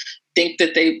they think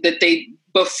that they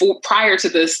before, prior to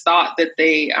this, thought that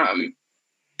they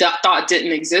thought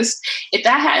didn't exist. If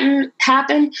that hadn't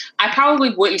happened, I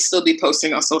probably wouldn't still be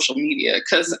posting on social media,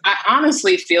 because I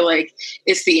honestly feel like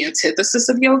it's the antithesis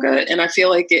of yoga. And I feel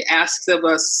like it asks of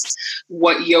us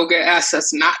what yoga asks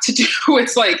us not to do.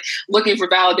 It's like looking for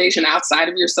validation outside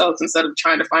of yourself instead of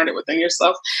trying to find it within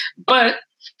yourself. But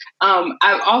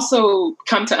I've also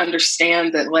come to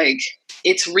understand that like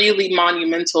it's really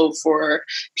monumental for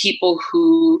people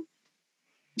who,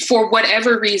 for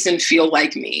whatever reason, feel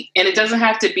like me. And it doesn't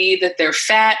have to be that they're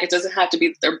fat. It doesn't have to be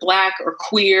that they're Black or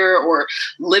queer or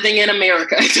living in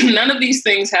America. None of these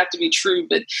things have to be true.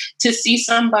 But to see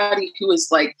somebody who is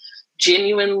like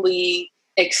genuinely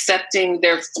accepting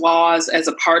their flaws as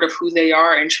a part of who they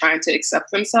are and trying to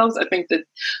accept themselves, I think that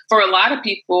for a lot of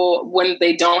people, when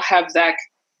they don't have that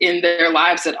in their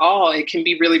lives at all, it can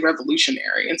be really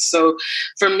revolutionary. And so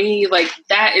for me, like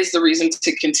that is the reason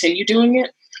to continue doing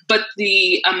it. But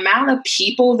the amount of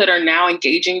people that are now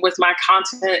engaging with my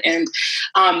content, and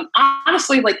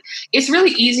honestly, like it's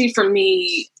really easy for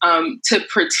me to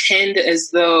pretend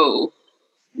as though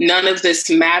none of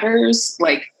this matters,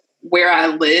 like where I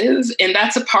live. And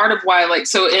that's a part of why, like,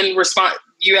 so in response,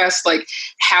 you asked like,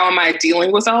 how am I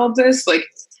dealing with all of this? Like,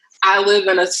 I live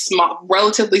in a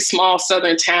relatively small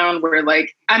southern town where,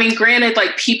 like, I mean, granted,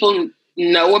 like people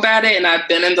know about it and I've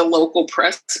been in the local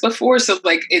press before. So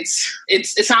like, it's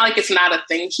not like it's not a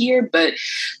thing here, but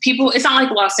people, it's not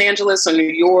like Los Angeles or New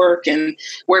York and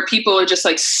where people are just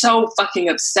like so fucking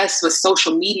obsessed with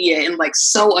social media and like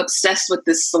so obsessed with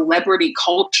this celebrity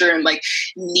culture and like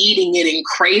needing it and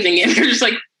craving it. They're just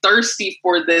like thirsty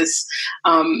for this,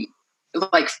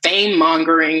 like fame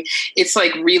mongering. It's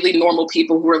like really normal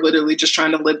people who are literally just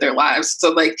trying to live their lives.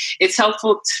 So like it's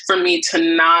helpful for me to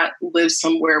not live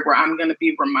somewhere where I'm going to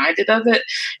be reminded of it.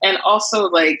 And also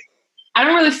like I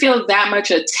don't really feel that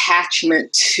much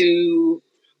attachment to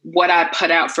what I put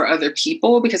out for other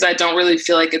people, because I don't really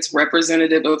feel like it's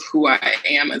representative of who I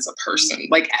am as a person,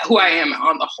 like who I am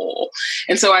on the whole.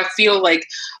 And so I feel like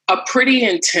a pretty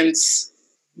intense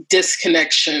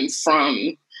disconnection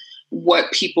from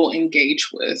what people engage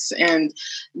with. And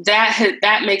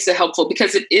that makes it helpful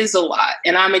because it is a lot.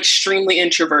 And I'm extremely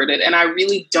introverted and I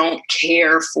really don't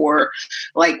care for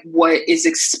like what is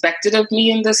expected of me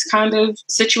in this kind of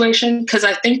situation. Because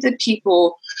I think that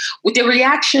people, with the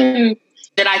reaction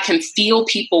that I can feel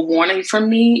people wanting from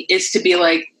me is to be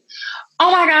like,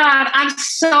 oh my God, I'm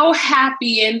so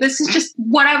happy. And this is just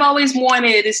what I've always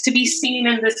wanted, is to be seen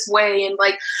in this way. And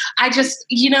like, I just,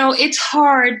 you know, it's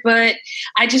hard, but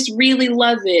I just really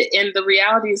love it. And the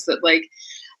reality is that like,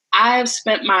 I've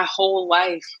spent my whole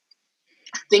life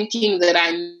thinking that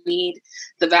I need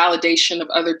the validation of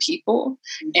other people.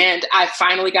 And I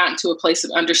finally gotten to a place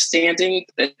of understanding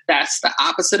that that's the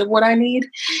opposite of what I need.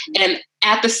 And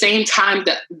at the same time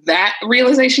that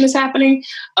realization is happening,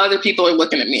 other people are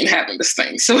looking at me and having this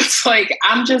thing. So it's like,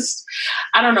 I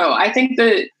don't know. I think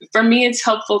that for me, it's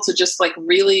helpful to just like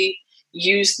really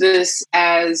use this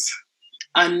as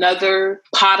another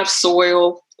pot of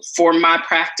soil for my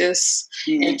practice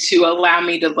and to allow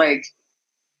me to like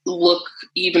look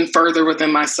even further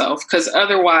within myself, because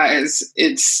otherwise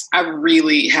I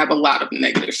really have a lot of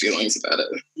negative feelings about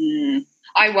it.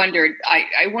 I wondered,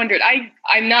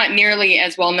 I'm not nearly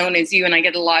as well known as you, and I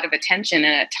get a lot of attention,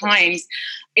 and at times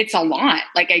it's a lot.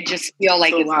 Like I just feel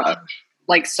like it's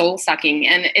like soul sucking,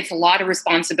 and it's a lot of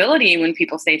responsibility when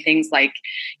people say things like,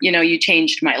 you know, you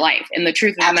changed my life. And the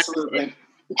truth of the matter is,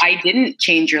 I didn't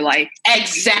change your life.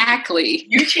 Exactly.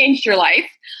 You changed your life.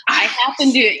 I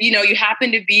happen to, you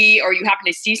happen to be, or you happen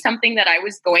to see something that I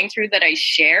was going through that I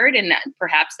shared, and that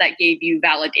perhaps that gave you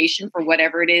validation for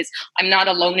whatever it is. I'm not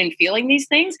alone in feeling these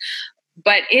things,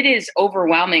 but it is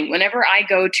overwhelming. Whenever I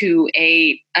go to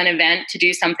an event to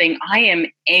do something, I am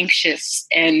anxious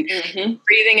and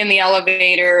breathing in the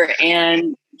elevator.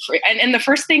 And the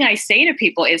first thing I say to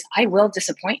people is, I will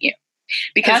disappoint you.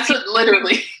 Because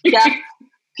literally.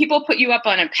 People put you up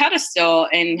on a pedestal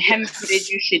and hence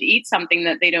you should eat something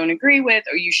that they don't agree with,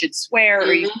 or you should swear,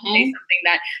 or you should say something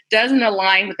that doesn't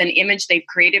align with an image they've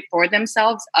created for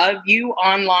themselves of you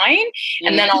online.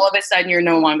 And then all of a sudden you're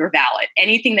no longer valid.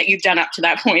 Anything that you've done up to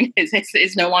that point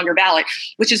is no longer valid,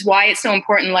 which is why it's so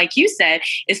important, like you said,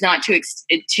 is not to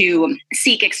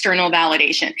seek external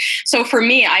validation. So for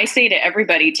me, I say to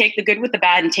everybody, take the good with the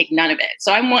bad and take none of it.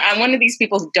 So I'm one of these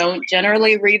people who don't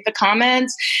generally read the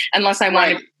comments unless I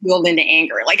want to fueled into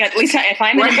anger. Like, at least if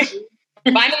I'm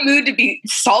in a mood to be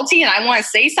salty and I want to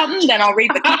say something, then I'll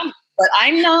read the comments. But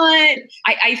I'm not.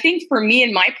 I think for me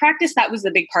in my practice, that was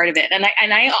a big part of it, and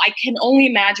I can only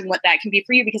imagine what that can be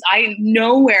for you, because I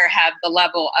nowhere have the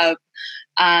level of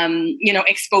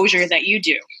exposure that you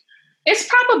do. It's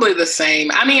probably the same.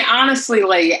 I mean, honestly,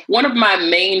 like, one of my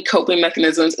main coping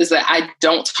mechanisms is that I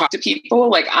don't talk to people.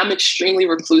 Like, I'm extremely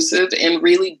reclusive and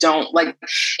really don't, like,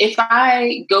 if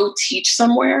I go teach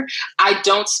somewhere, I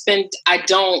don't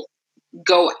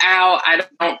go out. I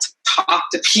don't talk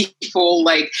to people,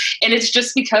 like, and it's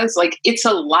just because, like, it's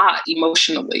a lot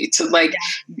emotionally to, like,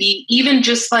 be even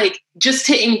just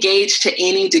to engage to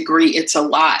any degree. It's a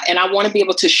lot. And I want to be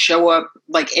able to show up,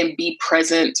 like, and be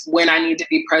present when I need to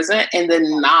be present, and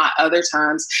then not other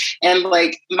times. And,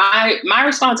 like, my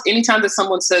response anytime that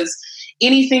someone says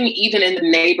anything, even in the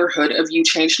neighborhood of "you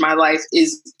changed my life,"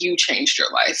 is "you changed your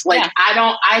life." Like,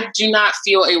 I do not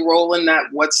feel a role in that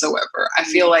whatsoever. I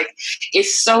feel like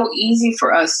it's so easy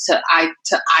for us to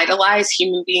idolize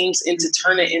human beings and to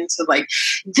turn it into, like,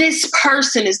 this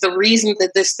person is the reason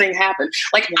that this thing happened.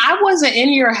 Like, I wasn't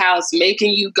in your house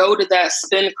making you go to that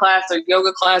spin class or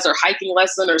yoga class or hiking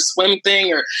lesson or swim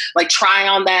thing, or, like, try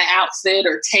on that outfit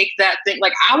or take that thing.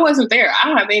 Like, I wasn't there. I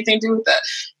don't have anything to do with that.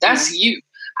 That's you.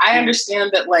 I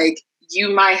understand that, like, you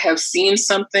might have seen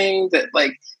something that,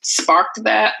 like, sparked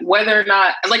that, whether or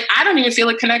not, like, I don't even feel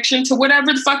a connection to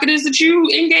whatever the fuck it is that you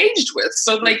engaged with.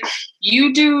 So, like,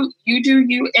 you do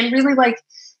you. And really, like,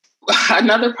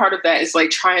 another part of that is,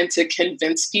 like, trying to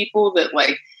convince people that,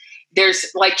 like, there's,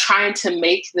 like, trying to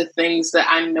make the things that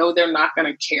I know they're not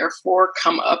going to care for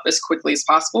come up as quickly as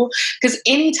possible. Because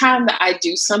anytime that I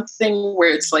do something where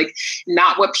it's, like,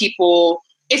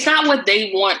 it's not what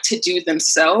they want to do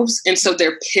themselves. And so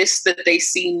they're pissed that they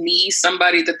see me,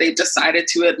 somebody that they decided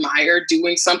to admire,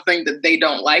 doing something that they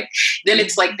don't like. Then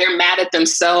it's like they're mad at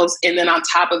themselves. And then on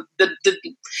top of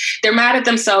they're mad at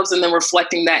themselves and then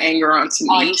reflecting that anger onto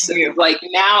me. So, like,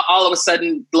 now all of a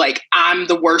sudden, like, I'm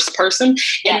the worst person.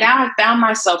 And now I found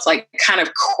myself, like, kind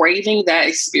of craving that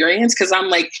experience, because I'm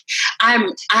like, I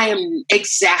am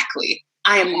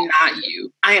not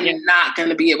you. I am not going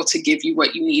to be able to give you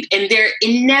what you need. And there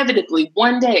inevitably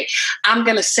one day I'm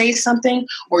going to say something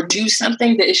or do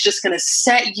something that is just going to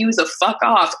set you the fuck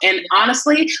off. And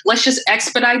honestly, let's just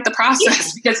expedite the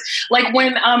process, because, like,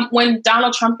 when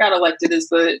Donald Trump got elected is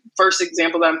the first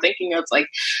example that I'm thinking of. Like,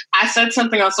 I said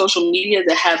something on social media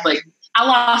that had, like, I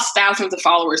lost thousands of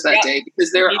followers that day,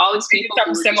 because there are all these people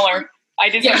similar. I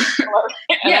did something similar.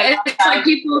 It's like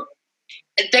people,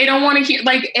 they don't want to hear,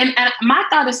 like, and my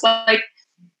thought is, like,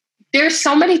 there's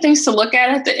so many things to look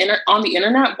at on the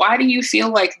internet. Why do you feel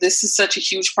like this is such a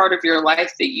huge part of your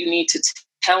life that you need to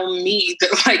tell me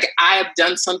that, like, I have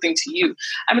done something to you?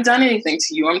 I haven't done anything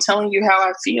to you. I'm telling you how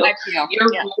I feel.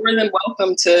 You're more than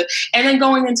welcome to. And then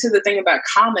going into the thing about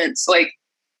comments, like,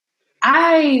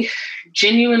 I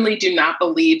genuinely do not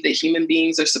believe that human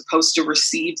beings are supposed to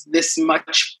receive this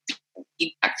much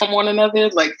feedback from one another.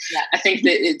 Like, I think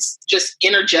that it's just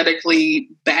energetically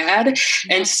bad.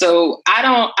 And so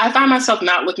I find myself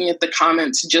not looking at the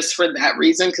comments just for that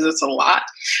reason, because it's a lot.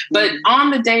 But on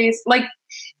the days, like,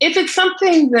 if it's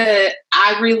something that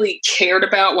I really cared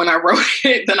about when I wrote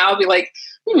it, then I'll be like,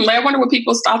 I wonder what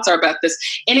people's thoughts are about this.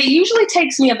 And it usually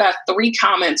takes me about 3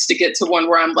 comments to get to one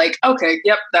where I'm like, okay,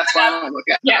 yep, that's what I want to look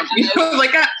at.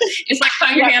 Like, it's like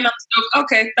putting your hand up.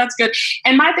 Okay, that's good.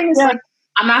 And my thing is, like,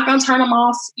 I'm not going to turn them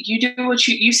off. You do what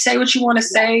you say what you want to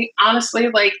say. Honestly,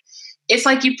 like, it's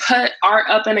like you put art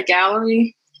up in a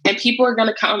gallery and people are going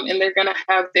to come and they're going to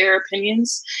have their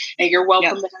opinions, and you're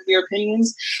welcome to have your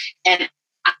opinions. And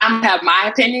I'm going to have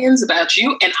my opinions about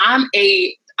you. And I'm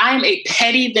I am a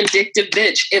petty, vindictive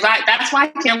bitch. That's why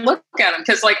I can't look at them.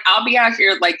 Cause like, I'll be out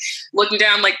here like looking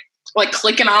down, like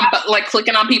clicking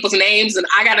on people's names. And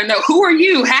I got to know, who are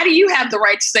you? How do you have the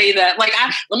right to say that? Like,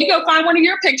 let me go find one of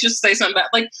your pictures to say something about.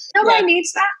 Like, nobody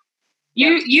needs that.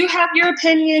 You have your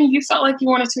opinion. You felt like you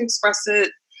wanted to express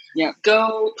it. Yeah.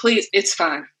 Go, please. It's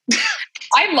fine.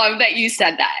 I love that you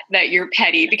said that you're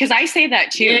petty, because I say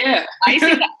that too. Yeah. I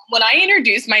say that when I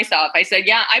introduce myself. I said,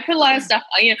 yeah, I put a lot of stuff,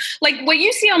 like what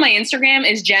you see on my Instagram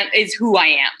is who I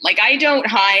am. Like, I don't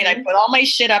hide. I put all my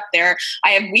shit up there.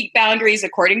 I have weak boundaries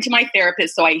according to my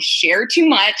therapist. So I share too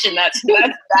much, and that's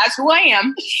who I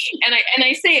am. And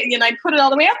I say it, and I put it all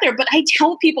the way out there, but I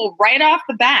tell people right off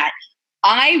the bat,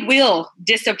 I will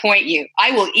disappoint you. I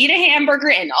will eat a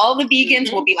hamburger and all the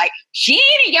vegans will be like, she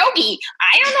ain't a yogi.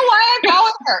 I don't know why I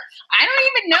call her. I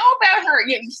don't even know about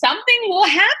her. Something will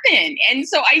happen. And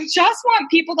so I just want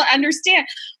people to understand,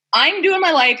 I'm doing my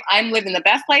life. I'm living the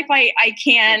best life I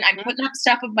can. I'm putting up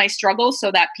stuff of my struggles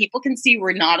so that people can see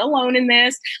we're not alone in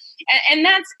this. And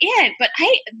that's it. But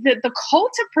the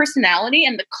cult of personality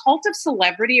and the cult of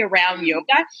celebrity around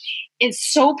yoga is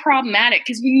so problematic,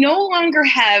 because we no longer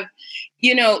have,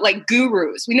 like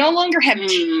gurus. We no longer have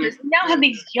teachers. We now have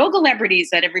these yoga celebrities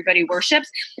that everybody worships.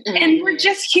 And we're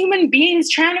just human beings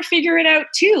trying to figure it out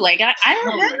too. Like, I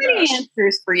don't have any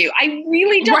answers for you. I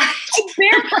really don't. Right.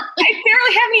 I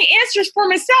barely have any answers for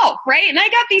myself, right? And I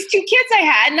got these 2 kids I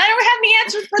had, and I don't have any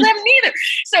answers for them neither.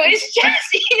 So it's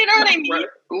just, you know what I mean?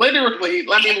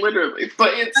 Literally.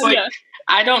 But it's like,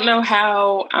 I don't know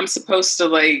how I'm supposed to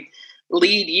like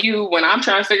lead you when I'm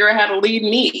trying to figure out how to lead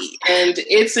me. And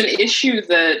it's an issue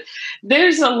that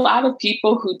there's a lot of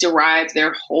people who derive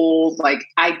their whole like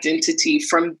identity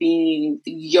from being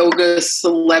yoga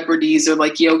celebrities or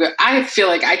like yoga. I feel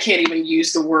like I can't even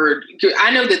use the word.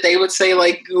 I know that they would say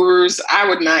like gurus. I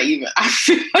would not even. I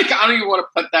feel like I don't even want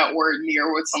to put that word near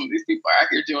what some of these people are out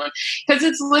here doing, because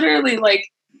it's literally like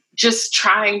just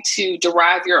trying to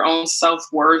derive your own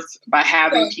self-worth by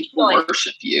having people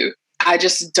worship you. I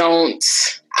just don't,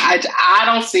 I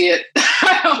don't see it.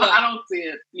 I don't see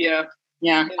it. Yeah.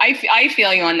 Yeah. I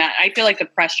feel you on that. I feel like the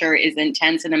pressure is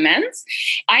intense and immense.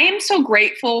 I am so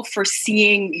grateful for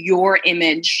seeing your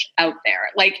image out there.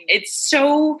 Like, it's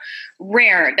so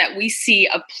rare that we see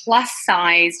a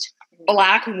plus-sized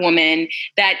Black woman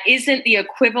that isn't the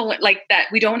equivalent, like that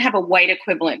we don't have a white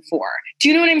equivalent for. Do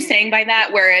you know what I'm saying by that?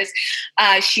 Whereas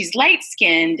she's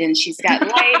light-skinned and she's got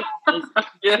light,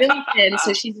 really thin,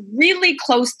 so she's really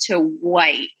close to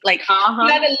white. Like,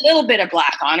 got a little bit of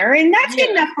Black on her, and that's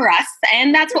good enough for us.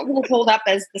 And that's what we'll hold up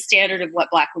as the standard of what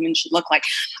Black women should look like.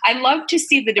 I love to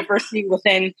see the diversity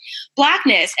within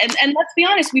Blackness. And let's be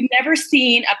honest, we've never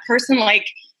seen a person like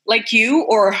you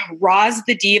or Roz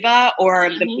the Diva or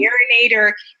the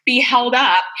Marinator be held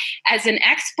up as an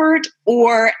expert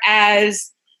or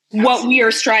as what we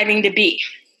are striving to be.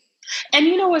 And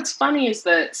you know what's funny is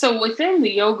that, so within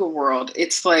the yoga world,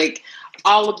 it's like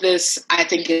all of this, I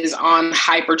think, is on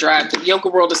hyperdrive. The yoga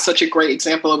world is such a great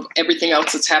example of everything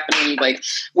else that's happening like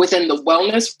within the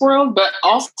wellness world, but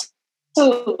also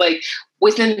like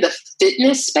within the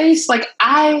fitness space. Like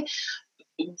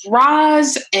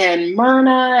Roz and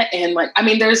Myrna and like, I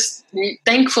mean, there's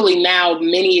thankfully now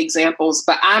many examples,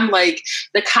 but I'm like,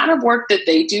 the kind of work that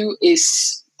they do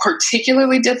is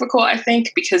particularly difficult, I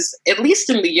think, because at least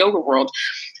in the yoga world,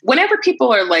 whenever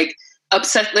people are like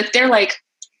upset, if they're like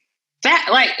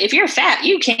fat, like if you're fat,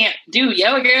 you can't do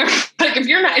yoga. Like if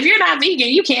you're not vegan,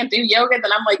 you can't do yoga.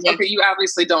 Then I'm like, okay, you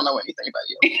obviously don't know anything about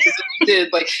yoga. Because if you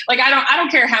did, like I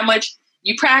don't care how much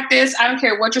you practice. I don't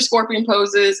care what your scorpion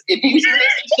pose is. If you do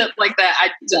shit like that,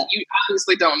 you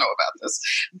obviously don't know about this.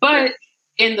 But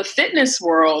in the fitness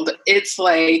world, it's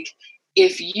like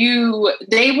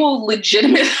they will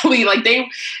legitimately like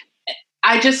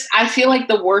I feel like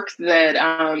the work that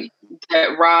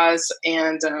that Roz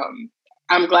and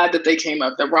I'm glad that they came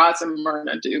up, that Roz and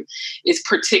Myrna do, is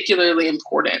particularly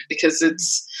important because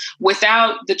it's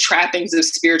without the trappings of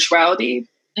spirituality,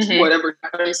 whatever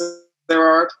trappings there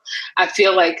are, I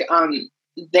feel like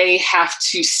they have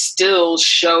to still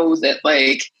show that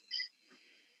like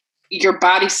your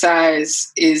body size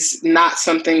is not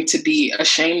something to be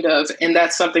ashamed of. And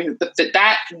that's something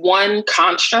that one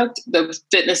construct the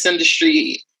fitness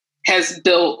industry has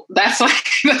built. That's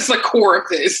the core of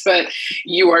this, that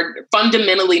you are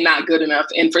fundamentally not good enough.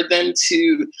 And for them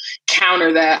to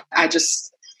counter that,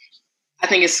 I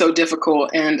think it's so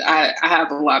difficult, and I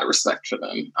have a lot of respect for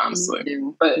them, honestly.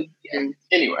 But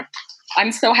anyway.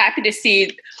 I'm so happy to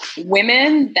see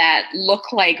women that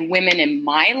look like women in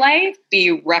my life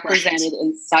be represented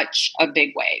in such a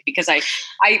big way. Because I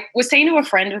was saying to a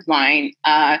friend of mine,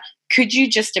 could you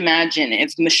just imagine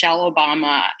if Michelle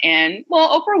Obama and,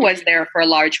 well, Oprah was there for a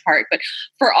large part, but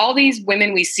for all these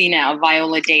women we see now,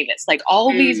 Viola Davis, like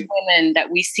all these women that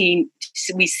we see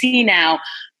now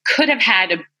could have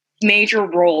had a major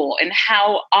role in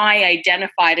how I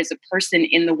identified as a person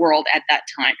in the world at that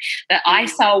time, that I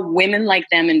saw women like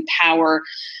them in power.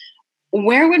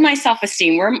 Where would my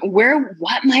self-esteem,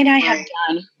 what might I have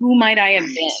done? Who might I have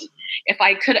been?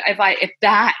 If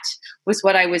that was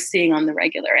what I was seeing on the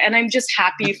regular. And I'm just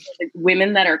happy for the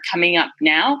women that are coming up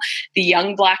now, the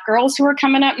young Black girls who are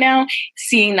coming up now,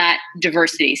 seeing that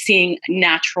diversity, seeing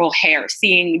natural hair,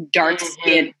 seeing dark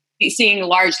skin, seeing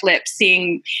large lips,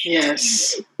 seeing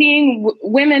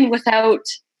women without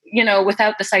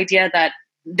this idea that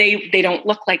they don't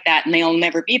look like that and they'll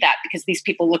never be that because these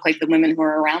people look like the women who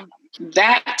are around them.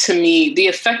 That, to me, the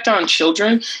effect on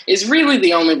children is really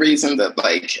the only reason that,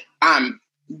 like, I'm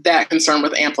that concerned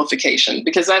with amplification,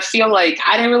 because I feel like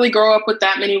I didn't really grow up with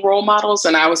that many role models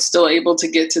and I was still able to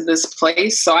get to this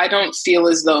place. So I don't feel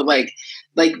as though like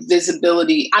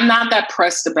visibility, I'm not that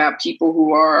pressed about people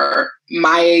who are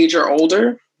my age or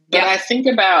older, but I think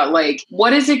about, like,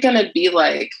 what is it going to be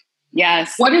like?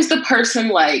 Yes. What is the person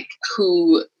like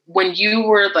who, when you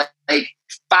were like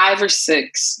 5 or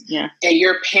 6 and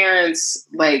your parents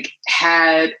like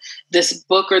had this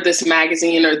book or this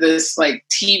magazine or this like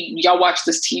TV, y'all watched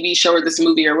this TV show or this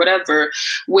movie or whatever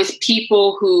with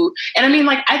people who, and I mean,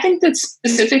 like, I think that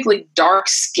specifically dark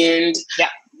skinned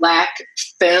Black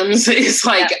femmes is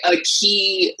like a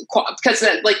key, because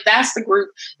like that's the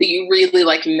group that you really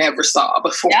like never saw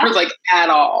before, like at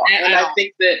all. And I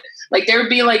think that like there would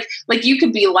be like you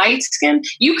could be light skinned,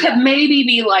 you could maybe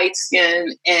be light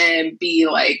skinned and be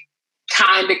like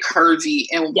kind of curvy,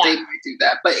 and they might do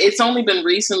that. But it's only been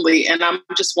recently, and I'm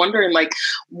just wondering, like,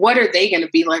 what are they going to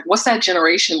be like? What's that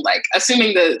generation like?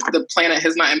 Assuming the planet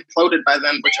has not imploded by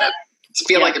then, which I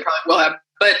feel like it probably will have.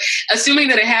 But assuming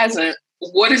that it hasn't,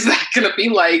 what is that going to be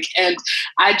like? And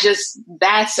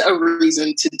that's a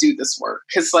reason to do this work.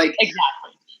 Because, like,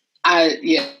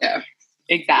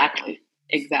 Exactly.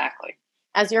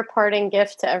 As your parting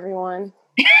gift to everyone,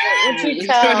 what would you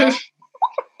tell?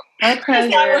 We're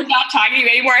not talking to you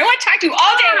anymore. I want to talk to you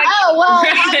all day. Oh, well,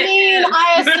 I mean,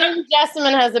 I assume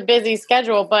Jessamine has a busy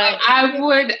schedule, but I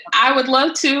would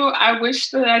love to. I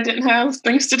wish that I didn't have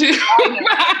things to do.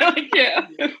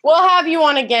 We'll have you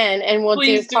on again, and we'll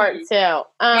do part 2.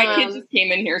 My kids just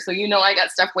came in here, so I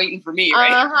got stuff waiting for me,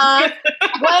 right?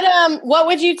 What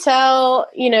would you tell,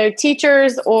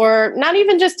 teachers, or not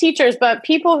even just teachers, but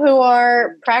people who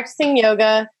are practicing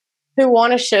yoga, who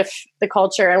want to shift the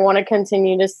culture and want to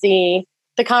continue to see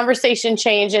the conversation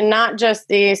change, and not just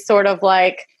the sort of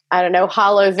like, I don't know,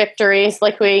 hollow victories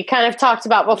like we kind of talked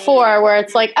about before, where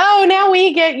it's like, oh, now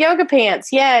we get yoga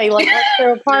pants. Yay. Like, let's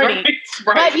throw a party.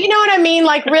 Right. But you know what I mean?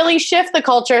 Like, really shift the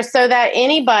culture so that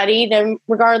anybody,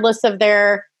 regardless of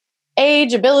their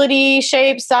age, ability,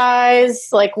 shape, size,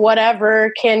 like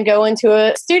whatever, can go into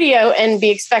a studio and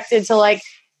be expected to like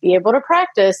be able to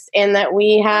practice, and that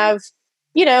we have,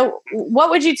 what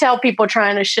would you tell people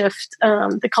trying to shift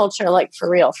the culture, like for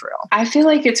real? I feel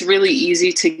like it's really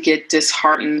easy to get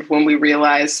disheartened when we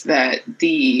realize that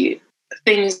the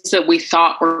things that we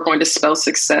thought were going to spell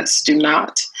success do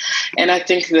not. And I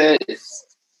think that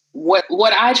what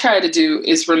I try to do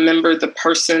is remember the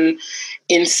person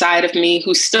inside of me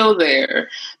who's still there,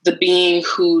 the being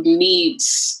who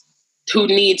needs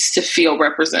to feel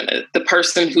represented, the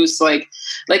person who's like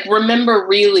remember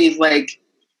really like,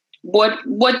 what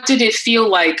did it feel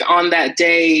like on that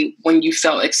day when you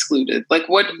felt excluded? Like,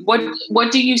 what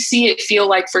do you see it feel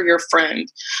like for your friend?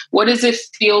 What does it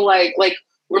feel like? Like,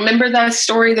 remember that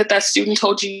story that student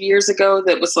told you years ago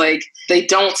that was like, they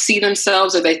don't see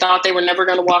themselves, or they thought they were never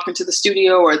going to walk into the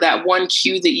studio, or that one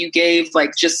cue that you gave,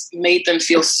 like, just made them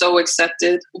feel so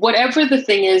accepted. Whatever the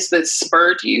thing is that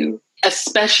spurred you,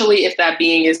 especially if that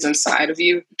being is inside of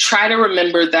you, try to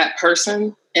remember that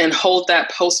person and hold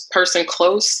that person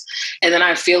close. And then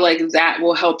I feel like that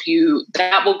will help you,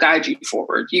 that will guide you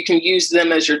forward. You can use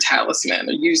them as your talisman,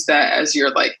 or use that as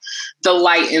your, like, the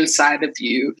light inside of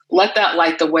you. Let that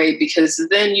light the way, because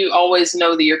then you always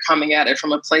know that you're coming at it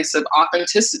from a place of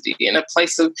authenticity, and a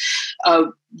place of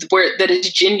where that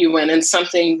is genuine, and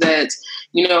something that,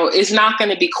 is not going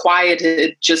to be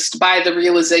quieted just by the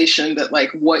realization that,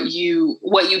 like, what you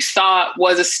thought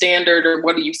was a standard, or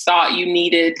what you thought you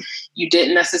needed, you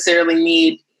didn't necessarily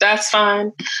need. That's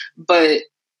fine. But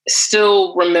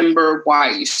still remember why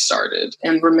you started,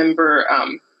 and remember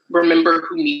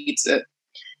who needs it.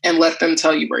 and let them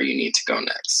tell you where you need to go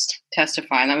next.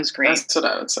 Testify. That was great. That's what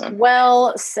I would say.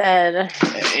 Well said.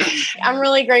 I'm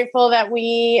really grateful that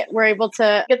we were able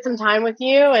to get some time with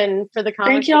you and for the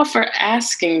conversation. Thank y'all for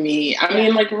asking me. I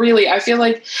mean, like, really, I feel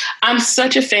like I'm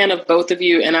such a fan of both of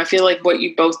you, and I feel like what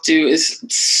you both do is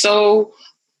so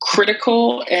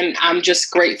critical, and I'm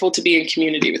just grateful to be in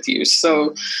community with you.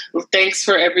 So thanks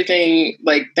for everything.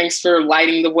 Like, thanks for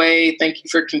lighting the way. Thank you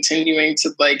for continuing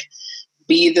to, like,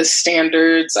 be the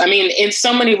standards. I mean, in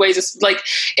so many ways, it's like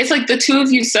the two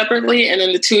of you separately and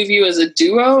then the two of you as a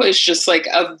duo is just like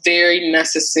a very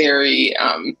necessary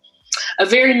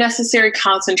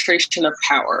concentration of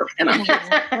power. And I'm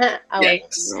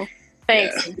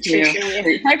Thanks. Yeah.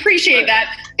 I appreciate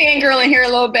that. Fangirling here a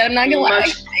little bit. I'm not gonna lie.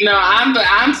 No,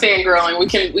 I'm fangirling. We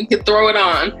can throw it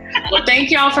on. Well,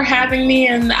 thank y'all for having me,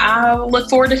 and I look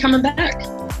forward to coming back.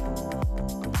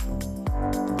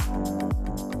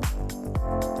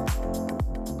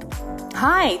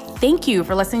 Hi, thank you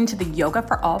for listening to the Yoga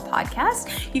for All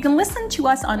podcast. You can listen to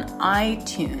us on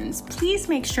iTunes. Please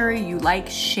make sure you like,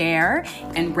 share,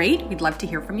 and rate. We'd love to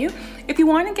hear from you. If you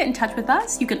want to get in touch with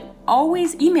us, you can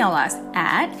always email us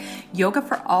at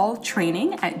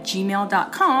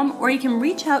yogaforalltraining@gmail.com, or you can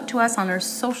reach out to us on our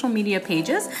social media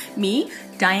pages. Me,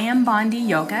 Diane Bondi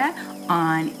Yoga,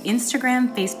 on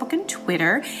Instagram, Facebook, and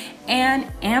Twitter, and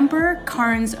Amber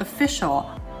Carnes Official,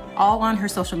 all on her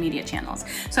social media channels.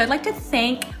 So I'd like to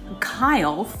thank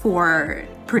Kyle for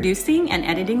producing and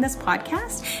editing this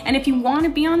podcast. And if you want to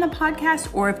be on the podcast,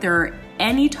 or if there are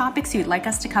any topics you'd like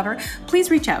us to cover,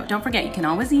 please reach out. Don't forget, you can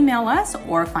always email us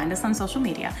or find us on social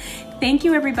media. Thank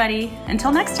you, everybody.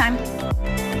 Until next time.